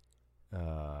 cherry,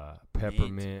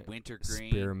 peppermint, Mint,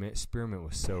 wintergreen. Spearmint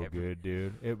was so good,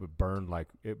 dude. It would burn like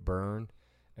it burned,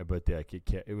 but like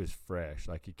it was fresh.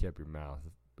 Like, it kept your mouth.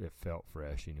 It felt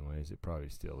fresh, anyways. It probably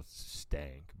still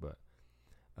stank, but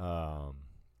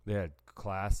they had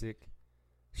classic,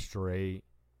 straight,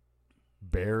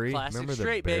 berry. Classic Remember the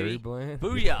straight, berry baby. blend?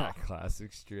 Booyah. Yeah,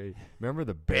 classic straight. Remember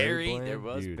the berry blend? There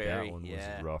was Dude, berry. that one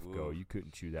Yeah. was rough go. Ooh. You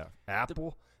couldn't chew that.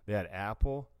 Apple. They had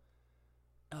apple.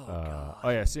 Oh, God. Oh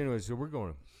yeah. So anyway, so we're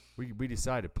going. We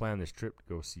decided to plan this trip to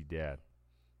go see Dad.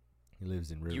 He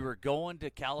lives in River. You were going to We're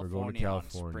California, going to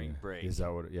California. on spring break. Is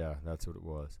that what? Yeah, that's what it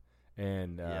was.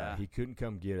 And Yeah. he couldn't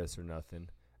come get us or nothing.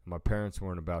 My parents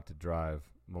weren't about to drive.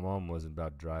 My mom wasn't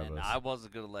about to drive and us. I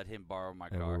wasn't going to let him borrow my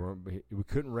And car. we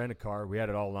couldn't rent a car. We had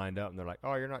it all lined up, and they're like,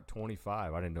 "Oh, you're not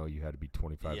 25." I didn't know you had to be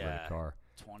 25 to rent Yeah. a car.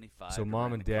 25. So to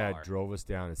Mom rent and a Dad car. drove us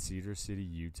down to Cedar City,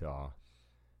 Utah,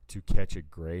 to catch a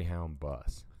Greyhound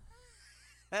bus.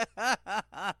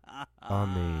 I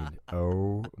mean,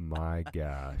 oh my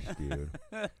gosh, dude.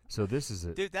 So this is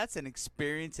Dude, that's an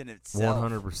experience in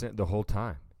itself. 100% the whole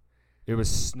time. It was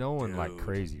snowing like Dude.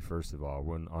 crazy, first of all,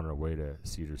 when on our way to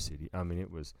Cedar City. I mean,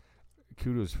 it was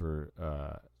kudos for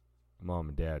Mom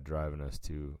and Dad driving us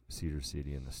to Cedar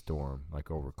City in the storm, like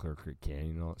over Clear Creek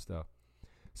Canyon and all that stuff.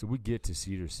 So we get to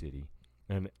Cedar City,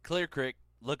 and Clear Creek,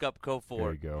 look up Cove there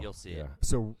 4. you go. You'll see yeah. it.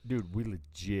 So, dude, we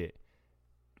legit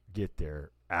get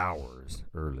there hours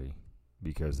early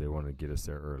because they wanted to get us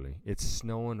there early. It's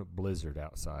snowing a blizzard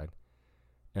outside,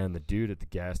 and the dude at the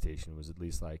gas station was at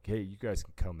least like, "Hey, you guys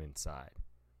can come inside."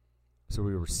 So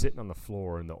we were sitting on the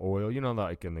floor in the oil. You know,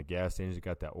 like in the gas station, you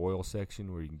got that oil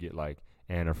section where you can get like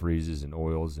antifreezes and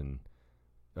oils and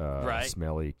Right.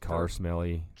 smelly,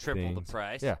 smelly Triple things. the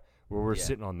price. Yeah. Well, we're Yeah.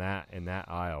 sitting on that in that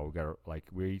aisle.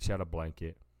 We each had a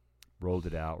blanket, rolled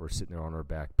it out. We're sitting there on our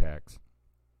backpacks,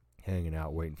 hanging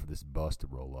out, waiting for this bus to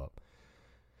roll up.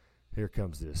 Here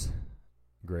comes this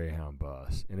Greyhound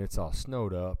bus, and it's all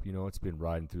snowed up. You know, it's been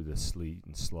riding through the sleet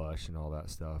and slush and all that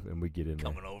stuff, and we get in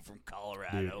Coming there. over from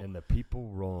Colorado. Dude, and the people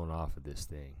rolling off of this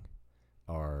thing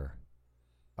are,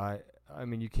 I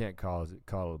mean, you can't call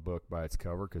a book by its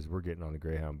cover because we're getting on the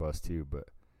Greyhound bus too, but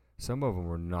some of them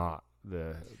were not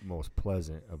the most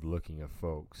pleasant of looking of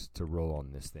folks to roll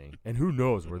on this thing. And who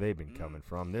knows where they've been coming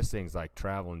from. This thing's like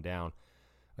traveling down.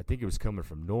 I think it was coming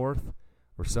from north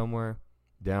or somewhere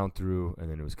down through, and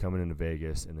then it was coming into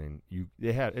Vegas, and then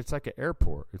it's like an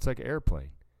airport. It's like an airplane.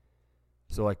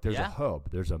 So like there's a hub.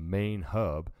 There's a main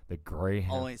hub, the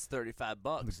Greyhound. Only it's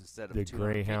 $35 instead of the $250.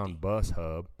 Greyhound bus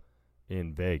hub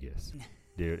in Vegas.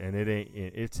 Dude, and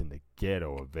it's in the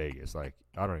ghetto of Vegas. Like,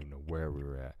 I don't even know where we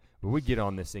were at. But we get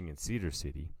on this thing in Cedar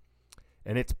City,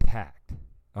 and it's packed.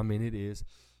 I mean, it is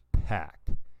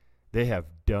packed. They have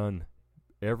done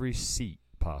every seat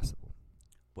possible.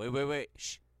 Wait.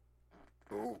 Shh.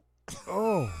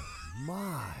 Oh,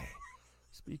 my.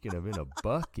 Speaking of in a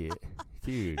bucket,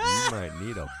 dude, you might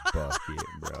need a bucket,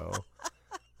 bro.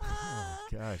 Oh,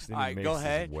 gosh. Then All he right, makes go us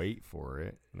ahead. wait for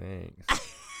it. Thanks.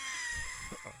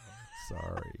 Oh,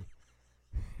 sorry.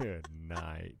 Good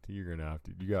night. You're going to have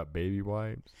to. You got baby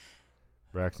wipes?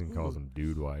 Braxton calls them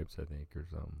dude wipes, I think, or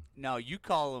something. No, you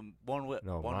call them one Mine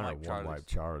are wipe Charlies. one wipe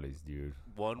Charlies, dude.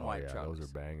 One Oh, wipe yeah, Charlies. those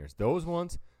are bangers. Those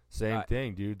ones, same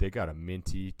thing, dude. They got a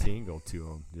minty tingle to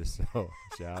them. Just so,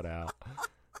 shout out.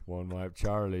 One wipe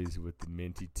Charlies with the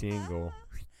minty tingle.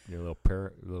 Your little I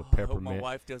hope my peppermint,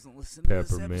 wife doesn't listen to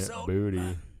this peppermint episode.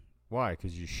 booty. Why?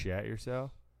 Because you shat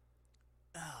yourself?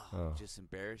 Oh, just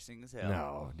embarrassing as hell.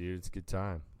 No, dude, it's a good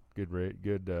time. Good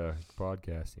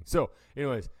podcasting. So,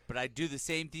 anyways, But I do the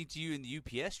same thing to you in the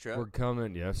UPS truck. we're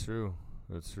coming. Yeah, that's true.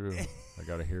 That's true. I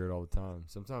got to hear it all the time.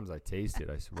 Sometimes I taste it,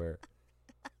 I swear.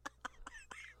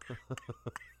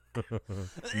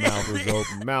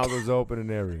 Mouth was open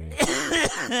and everything.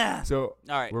 So,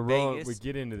 All right, we're rolling. Vegas, We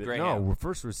get into the Greyhound.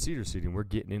 we're Cedar City, and we're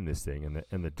getting in this thing,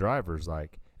 and the driver's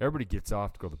like, everybody gets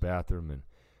off to go to the bathroom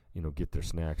and get their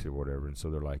snacks or whatever, and so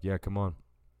they're like, yeah, come on.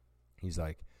 He's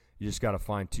like, you just got to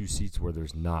find 2 seats where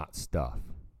there's not stuff.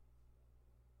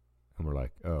 And we're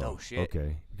like, oh shit.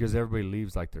 okay, because everybody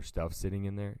leaves like their stuff sitting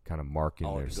in there, kind of marking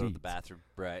their to seats. go to the bathroom.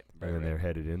 Right. And then they're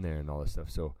headed in there and all this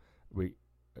stuff. So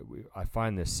I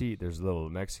find this seat. There's a little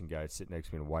Mexican guy sitting next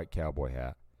to me in a white cowboy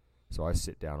hat. So I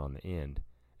sit down on the end,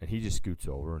 and he just scoots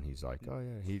over, and he's like, oh,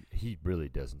 yeah. He really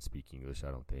doesn't speak English, I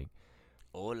don't think.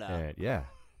 Hola. And, yeah.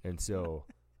 And so,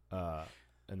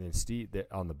 and then Steve,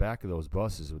 on the back of those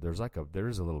buses, there's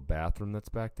a little bathroom that's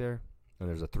back there, and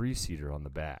there's a 3-seater on the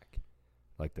back,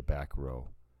 like the back row.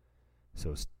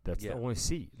 So that's the only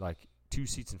seat. Like 2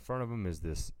 seats in front of him is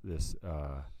this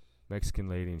Mexican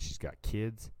lady, and she's got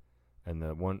kids. And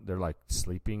they're like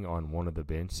sleeping on one of the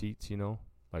bench seats,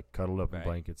 like cuddled up in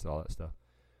blankets, all that stuff.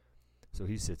 So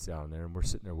he sits down there, and we're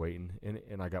sitting there waiting.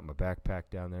 And I got my backpack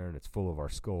down there, and it's full of our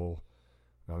skull.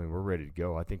 I mean, we're ready to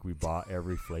go. I think we bought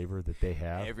every flavor that they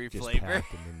have. Every just flavor?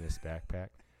 packed them in this backpack.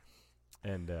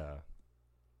 And,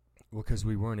 because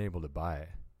we weren't able to buy it.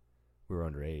 We were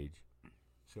underage.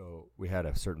 So we had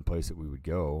a certain place that we would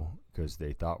go because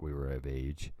they thought we were of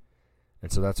age.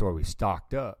 And so that's why we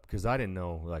stocked up, because I didn't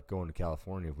know, like, going to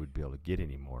California if we'd be able to get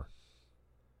any more,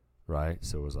 right?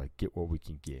 So it was like, get what we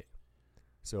can get.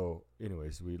 So,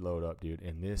 anyways, we load up, dude,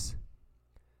 and this,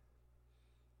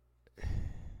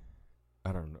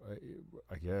 I don't know,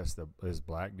 I guess this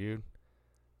black dude,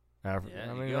 I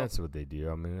mean, that's what they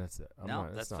do. I mean, that's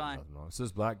fine. Nothing wrong. So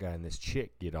this black guy and this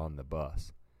chick get on the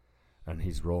bus, and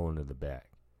he's rolling to the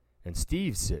back. And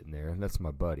Steve's sitting there, and that's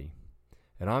my buddy,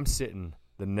 and I'm sitting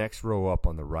the next row up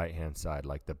on the right-hand side,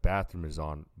 like the bathroom is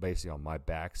basically on my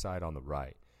back side on the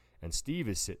right. And Steve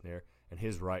is sitting there, and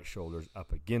his right shoulder's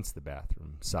up against the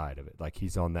bathroom side of it. Like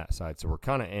he's on that side. So we're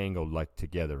kind of angled like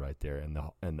together right there, and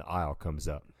the aisle comes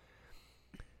up.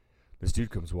 This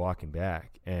dude comes walking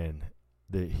back, and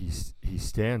he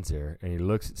stands there, and he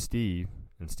looks at Steve,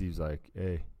 and Steve's like,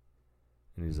 hey.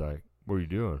 And he's like, what are you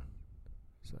doing?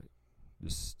 He's like,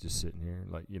 just sitting here.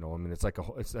 Like, I mean, it's like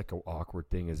an awkward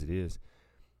thing as it is.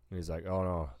 And he's like, oh,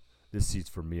 no, this seat's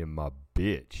for me and my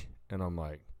bitch. And I'm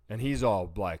like, and he's all,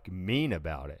 like, mean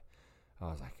about it. I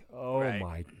was like, oh,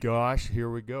 my gosh, here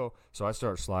we go. So I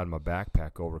start sliding my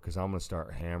backpack over because I'm going to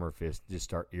start hammer fist, just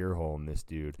start ear-holing this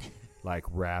dude, like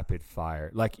rapid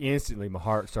fire. Like, instantly, my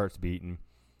heart starts beating.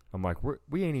 I'm like,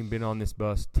 we ain't even been on this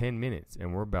bus 10 minutes,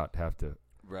 and we're about to have to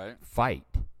fight,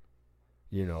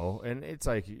 And it's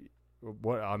like...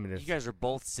 What I mean, you guys are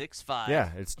both 6'5".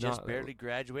 Yeah, it's just not barely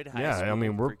graduated high school. Yeah, I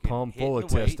mean, we're pumped full of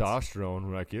hitting the weights. testosterone.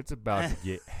 We're like, it's about to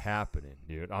get happening,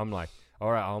 dude. I'm like,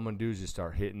 all right, all I'm gonna do is just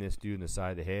start hitting this dude in the side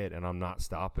of the head, and I'm not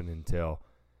stopping until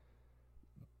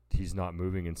he's not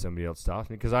moving and somebody else stops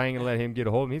me because I ain't gonna let him get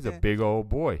a hold of me. He's a big old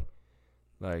boy,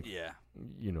 like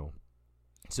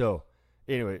So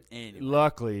anyway,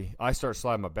 luckily I start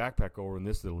sliding my backpack over, and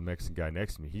this little Mexican guy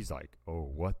next to me, he's like, "Oh,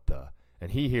 what the?"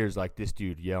 And he hears like this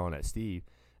dude yelling at Steve,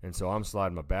 and so I'm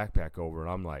sliding my backpack over,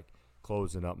 and I'm like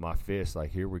closing up my fist,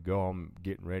 like, "Here we go. I'm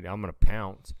getting ready. I'm gonna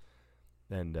pounce."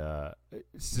 And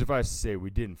suffice to say, we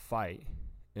didn't fight,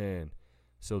 and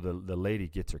so the lady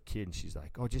gets her kid, and she's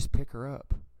like, "Oh, just pick her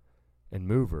up and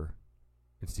move her."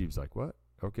 And Steve's like, "What?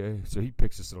 Okay." So he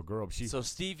picks this little girl. So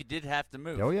Steve did have to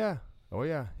move. Oh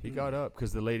yeah. He got up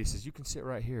because the lady says, "You can sit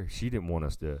right here." She didn't want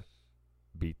us to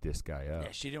beat this guy up.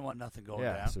 Yeah, she didn't want nothing going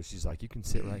down. down. So she's like, "You can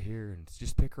sit right here and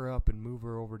just pick her up and move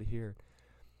her over to here."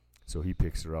 So he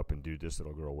picks her up, and dude, this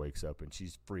little girl wakes up, and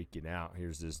she's freaking out.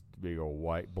 Here's this big old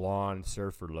white, blonde,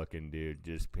 surfer-looking dude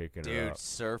just picking her up. Dude,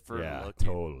 surfer-looking. Yeah,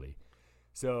 totally.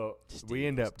 So we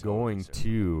end up going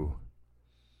to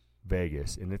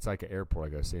Vegas, and it's like an airport.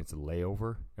 Like I was saying, it's a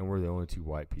layover, and we're the only two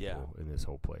white people in this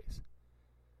whole place.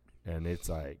 And it's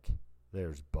like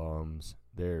there's bums.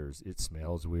 It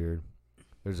smells weird.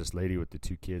 There's this lady with the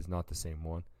two kids, not the same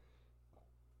one.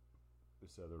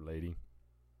 This other lady.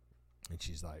 And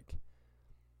she's like,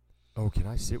 "Oh, can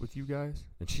I sit with you guys?"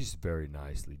 And she's very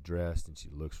nicely dressed, and she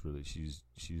looks really,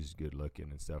 she's good looking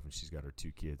and stuff, and she's got her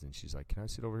two kids, and she's like, "Can I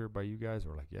sit over here by you guys?"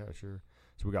 And we're like, "Yeah, sure."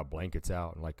 So we got blankets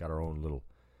out and like got our own little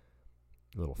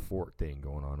fort thing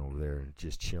going on over there and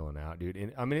just chilling out, dude.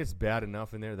 And I mean, it's bad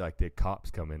enough in there that, like, the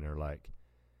cops come in, they're like,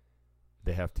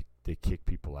 they kick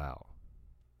people out.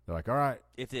 They're like, "All right,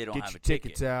 if they don't get have your a ticket."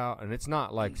 tickets out. And it's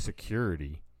not like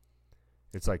security.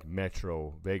 It's like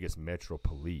Vegas Metro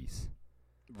Police.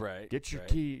 Right. Get your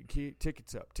key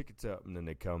tickets up. And then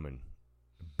they come and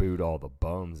boot all the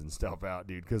bums and stuff out,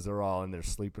 dude, because they're all in there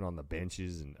sleeping on the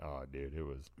benches. And, oh, dude, it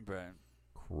was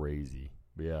crazy.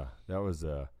 But, yeah, that was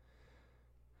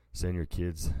send your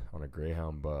kids on a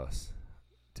Greyhound bus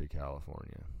to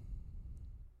California.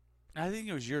 I think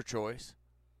it was your choice.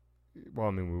 Well,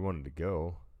 I mean, we wanted to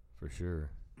go, for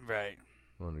sure. Right.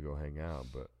 Wanted to go hang out,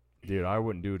 but, dude, I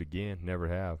wouldn't do it again. Never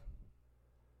have.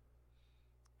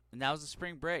 And that was a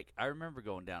spring break. I remember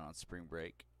going down on spring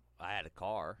break. I had a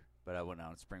car, but I went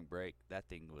out on spring break. That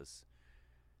thing was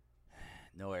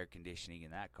no air conditioning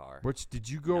in that car. Which, did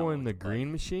you go in the green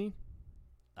machine?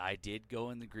 I did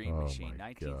go in the green machine.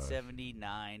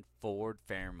 1979 Ford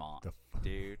Fairmont,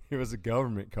 dude. It was a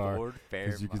government car. Ford Fairmont.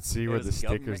 Because you could see where the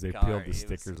stickers, they peeled the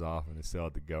stickers off, and they still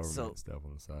had the government stuff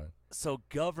on the side. So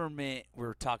government, we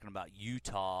were talking about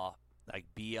Utah, like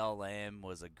BLM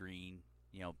was a green.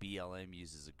 You know, BLM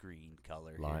uses a green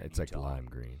color. It's like lime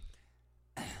green.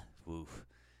 Woof.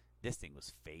 This thing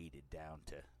was faded down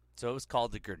to. So it was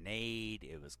called the Grenade.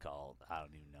 It was called, I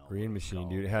don't even know. Green machine,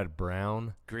 dude. It had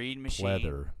brown green machine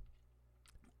leather.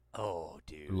 Oh,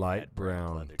 dude. Light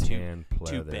brown, tan pleather.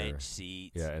 Two bench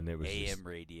seats. Yeah, and it was AM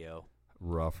radio.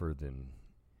 Rougher than.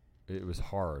 It was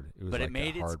hard. It was but like it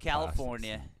made it to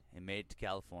California. Plastic. It made it to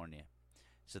California.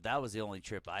 So that was the only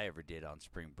trip I ever did on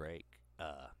spring break.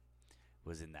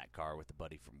 Was in that car with a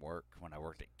buddy from work when I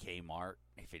worked at Kmart.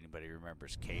 If anybody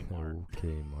remembers Kmart. Oh,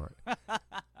 Kmart.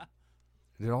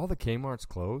 Did all the Kmarts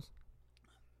close?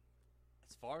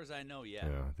 As far as I know, yeah.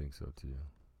 Yeah, I think so too.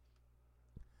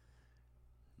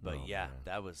 But man.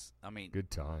 That was. I mean, good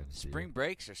times. Spring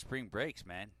breaks are spring breaks,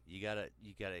 man. You gotta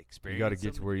experience. You gotta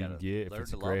get to where you can get. If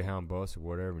it's a Greyhound them. bus or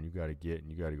whatever, and you gotta get,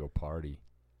 and you gotta go party.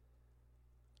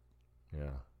 Yeah.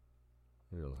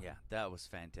 Really. Yeah, that was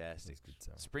fantastic. Good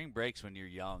time. Spring breaks when you're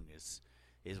young is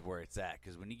where it's at.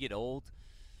 Because when you get old,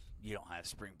 you don't have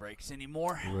spring breaks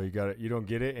anymore. Well, you don't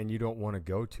get it, and you don't want to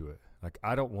go to it. Like,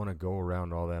 I don't want to go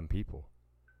around all them people.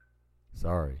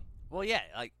 Sorry. Well, yeah,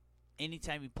 like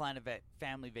anytime you plan a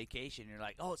family vacation, you're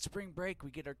like, oh, it's spring break.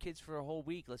 We get our kids for a whole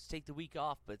week. Let's take the week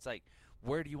off. But it's like,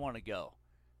 where do you want to go?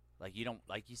 Like, you don't,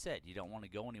 like you said, you don't want to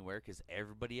go anywhere because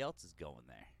everybody else is going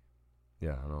there.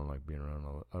 Yeah, I don't like being around.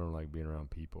 I don't like being around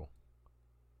people.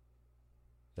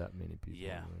 That many people.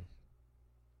 Yeah, anyway.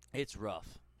 It's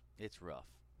rough. It's rough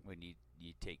when you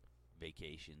take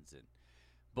vacations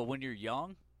but when you're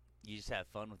young, you just have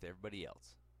fun with everybody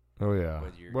else. Oh yeah.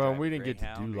 Well, we didn't get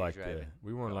to do like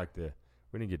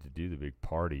we didn't get to do the big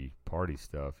party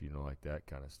stuff, you know, like that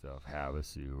kind of stuff,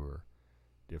 Havasu or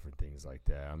different things like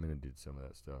that. I mean, I did some of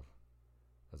that stuff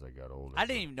as I got older. I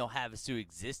didn't even know Havasu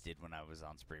existed when I was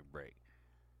on spring break.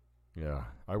 Yeah,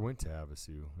 I went to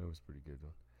Havasu. It was a pretty good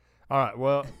one. All right,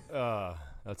 well,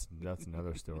 that's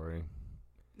another story.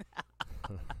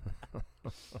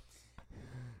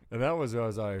 And that was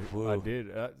as I did,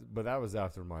 but that was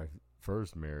after my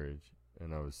first marriage,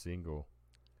 and I was single.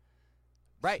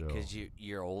 Right, So- because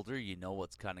you're older, you know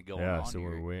what's kind of going yeah, on. so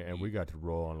we got to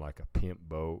roll on like a pimp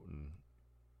boat and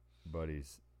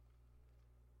buddies.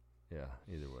 Yeah,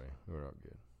 either way, we're all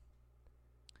good.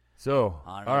 So,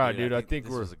 I don't all know, right, dude. I this think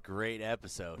was a great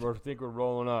episode. we're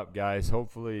rolling up, guys.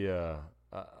 Hopefully,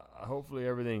 hopefully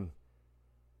everything.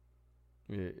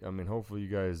 I mean, hopefully you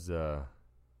guys.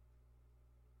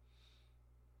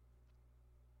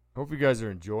 Hope you guys are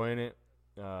enjoying it.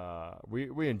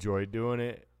 We enjoy doing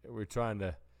it. We're trying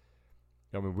to.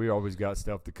 I mean, we always got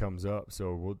stuff that comes up,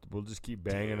 so we'll just keep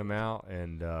banging them out,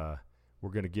 and we're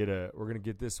gonna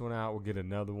get this one out. We'll get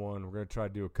another one. We're gonna try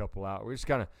to do a couple out. We're just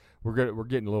kind of we're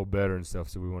getting a little better and stuff,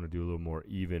 so we want to do a little more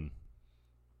even,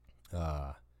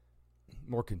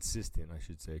 more consistent, I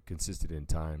should say, consistent in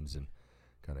times, and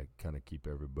kind of keep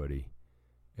everybody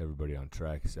on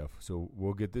track and stuff. So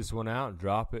we'll get this one out and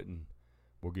drop it, and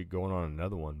we'll get going on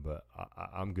another one. But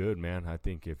I'm good, man. I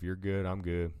think if you're good, I'm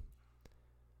good.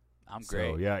 I'm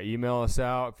great. So, yeah, email us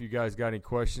out if you guys got any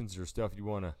questions or stuff you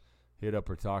want to hit up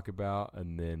or talk about,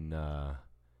 and then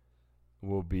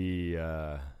we'll be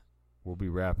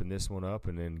wrapping this one up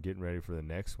and then getting ready for the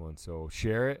next one. So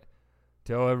share it,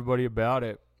 tell everybody about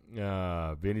it.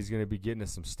 Vinny's going to be getting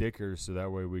us some stickers, so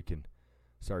that way we can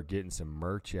start getting some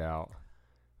merch out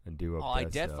and do up. I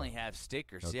definitely have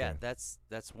stickers. Okay. Yeah, that's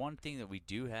one thing that we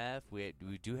do have. We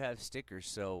do have stickers.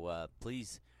 So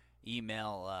please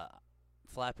email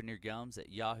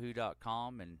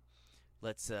flappingyourgums@yahoo.com, and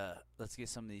let's get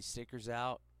some of these stickers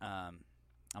out. I'm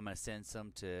gonna send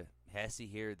some to Hessey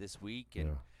here this week,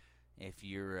 and if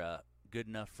you're good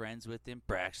enough friends with him,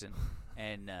 Braxton,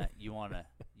 and you wanna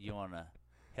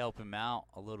help him out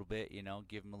a little bit,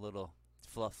 give him a little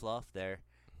fluff there,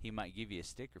 he might give you a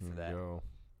sticker for that. Go.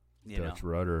 You Dutch know.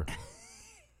 rudder.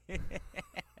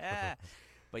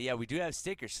 But yeah, we do have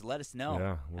stickers, so let us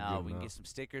know. Yeah, we can get some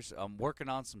stickers. I'm working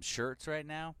on some shirts right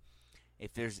now.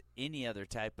 If there's any other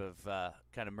type of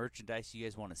kind of merchandise you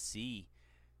guys want to see,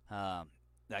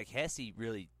 like Hessey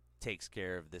really takes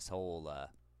care of this whole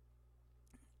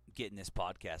getting this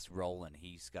podcast rolling.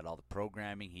 He's got all the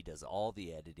programming. He does all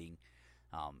the editing.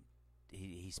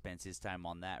 He spends his time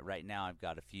on that. Right now I've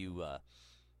got a few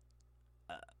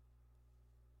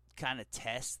kind of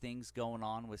test things going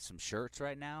on with some shirts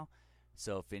right now.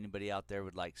 So if anybody out there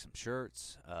would like some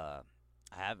shirts, I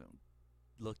haven't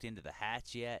looked into the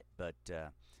hats yet, but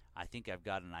I think I've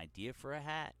got an idea for a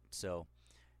hat. So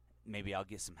maybe I'll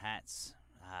get some hats.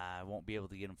 I won't be able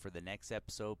to get them for the next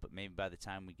episode, but maybe by the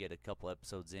time we get a couple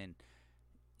episodes in,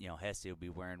 Hessey will be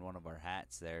wearing one of our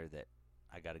hats there that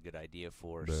I got a good idea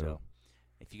for. Yeah. So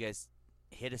if you guys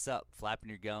hit us up,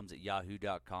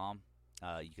 flappingyourgums@yahoo.com.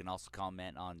 You can also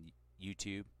comment on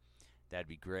YouTube. That'd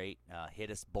be great.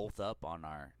 Hit us both up on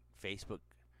our Facebook.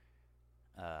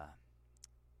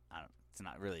 It's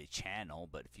not really a channel,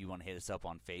 but if you want to hit us up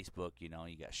on Facebook, you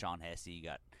got Sean Hessey, you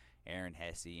got Aaron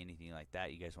Hessey, anything like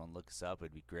that, you guys want to look us up,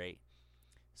 it'd be great.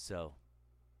 So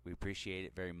we appreciate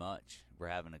it very much. We're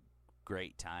having a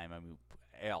great time. I mean,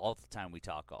 all the time we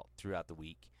talk all throughout the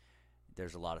week,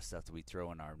 there's a lot of stuff that we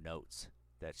throw in our notes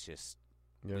that's just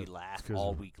we laugh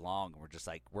all week long. We're just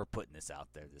like, we're putting this out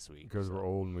there this week. Because we're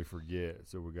old and we forget,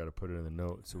 so we got to put it in the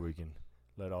notes so we can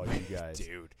let all you guys,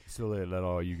 dude. So let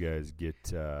all you guys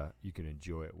get, you can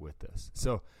enjoy it with us.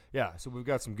 So yeah, so we've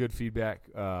got some good feedback.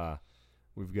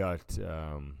 We've got,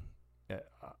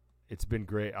 it's been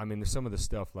great. I mean, there's some of the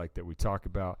stuff like that we talk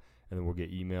about, and then we'll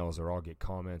get emails or I'll get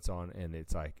comments on, and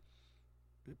it's like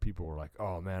people were like,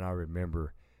 "Oh man, I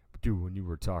remember, dude, when you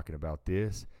were talking about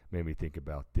this, made me think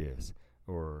about this."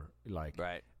 Or like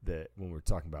that when we're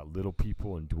talking about little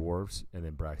people and dwarves, and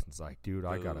then Braxton's like, dude,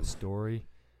 I got a story,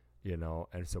 and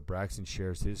so Braxton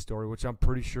shares his story, which I'm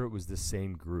pretty sure it was the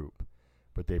same group,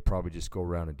 but they probably just go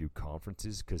around and do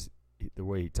conferences because the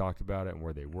way he talked about it and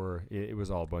where they were, it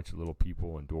was all a bunch of little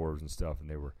people and dwarves and stuff, and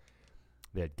they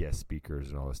had guest speakers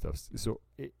and all this stuff. So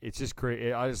it's just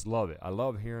crazy. I just love it. I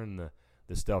love hearing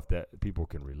the stuff that people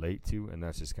can relate to, and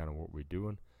that's just kind of what we're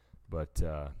doing. But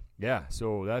yeah,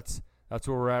 so that's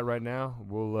where we're at right now.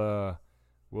 We'll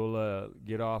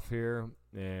get off here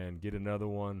and get another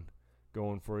one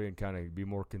going for you and kind of be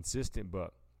more consistent.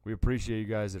 But we appreciate you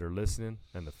guys that are listening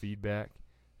and the feedback.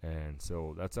 And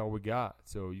so that's all we got.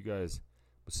 So you guys,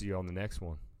 we'll see you on the next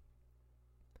one.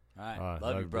 All right.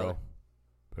 Love you, brother.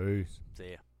 Peace.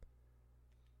 See ya.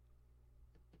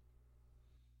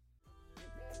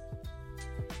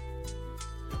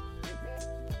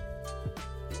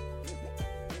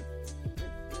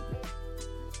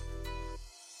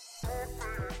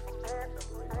 Poopin.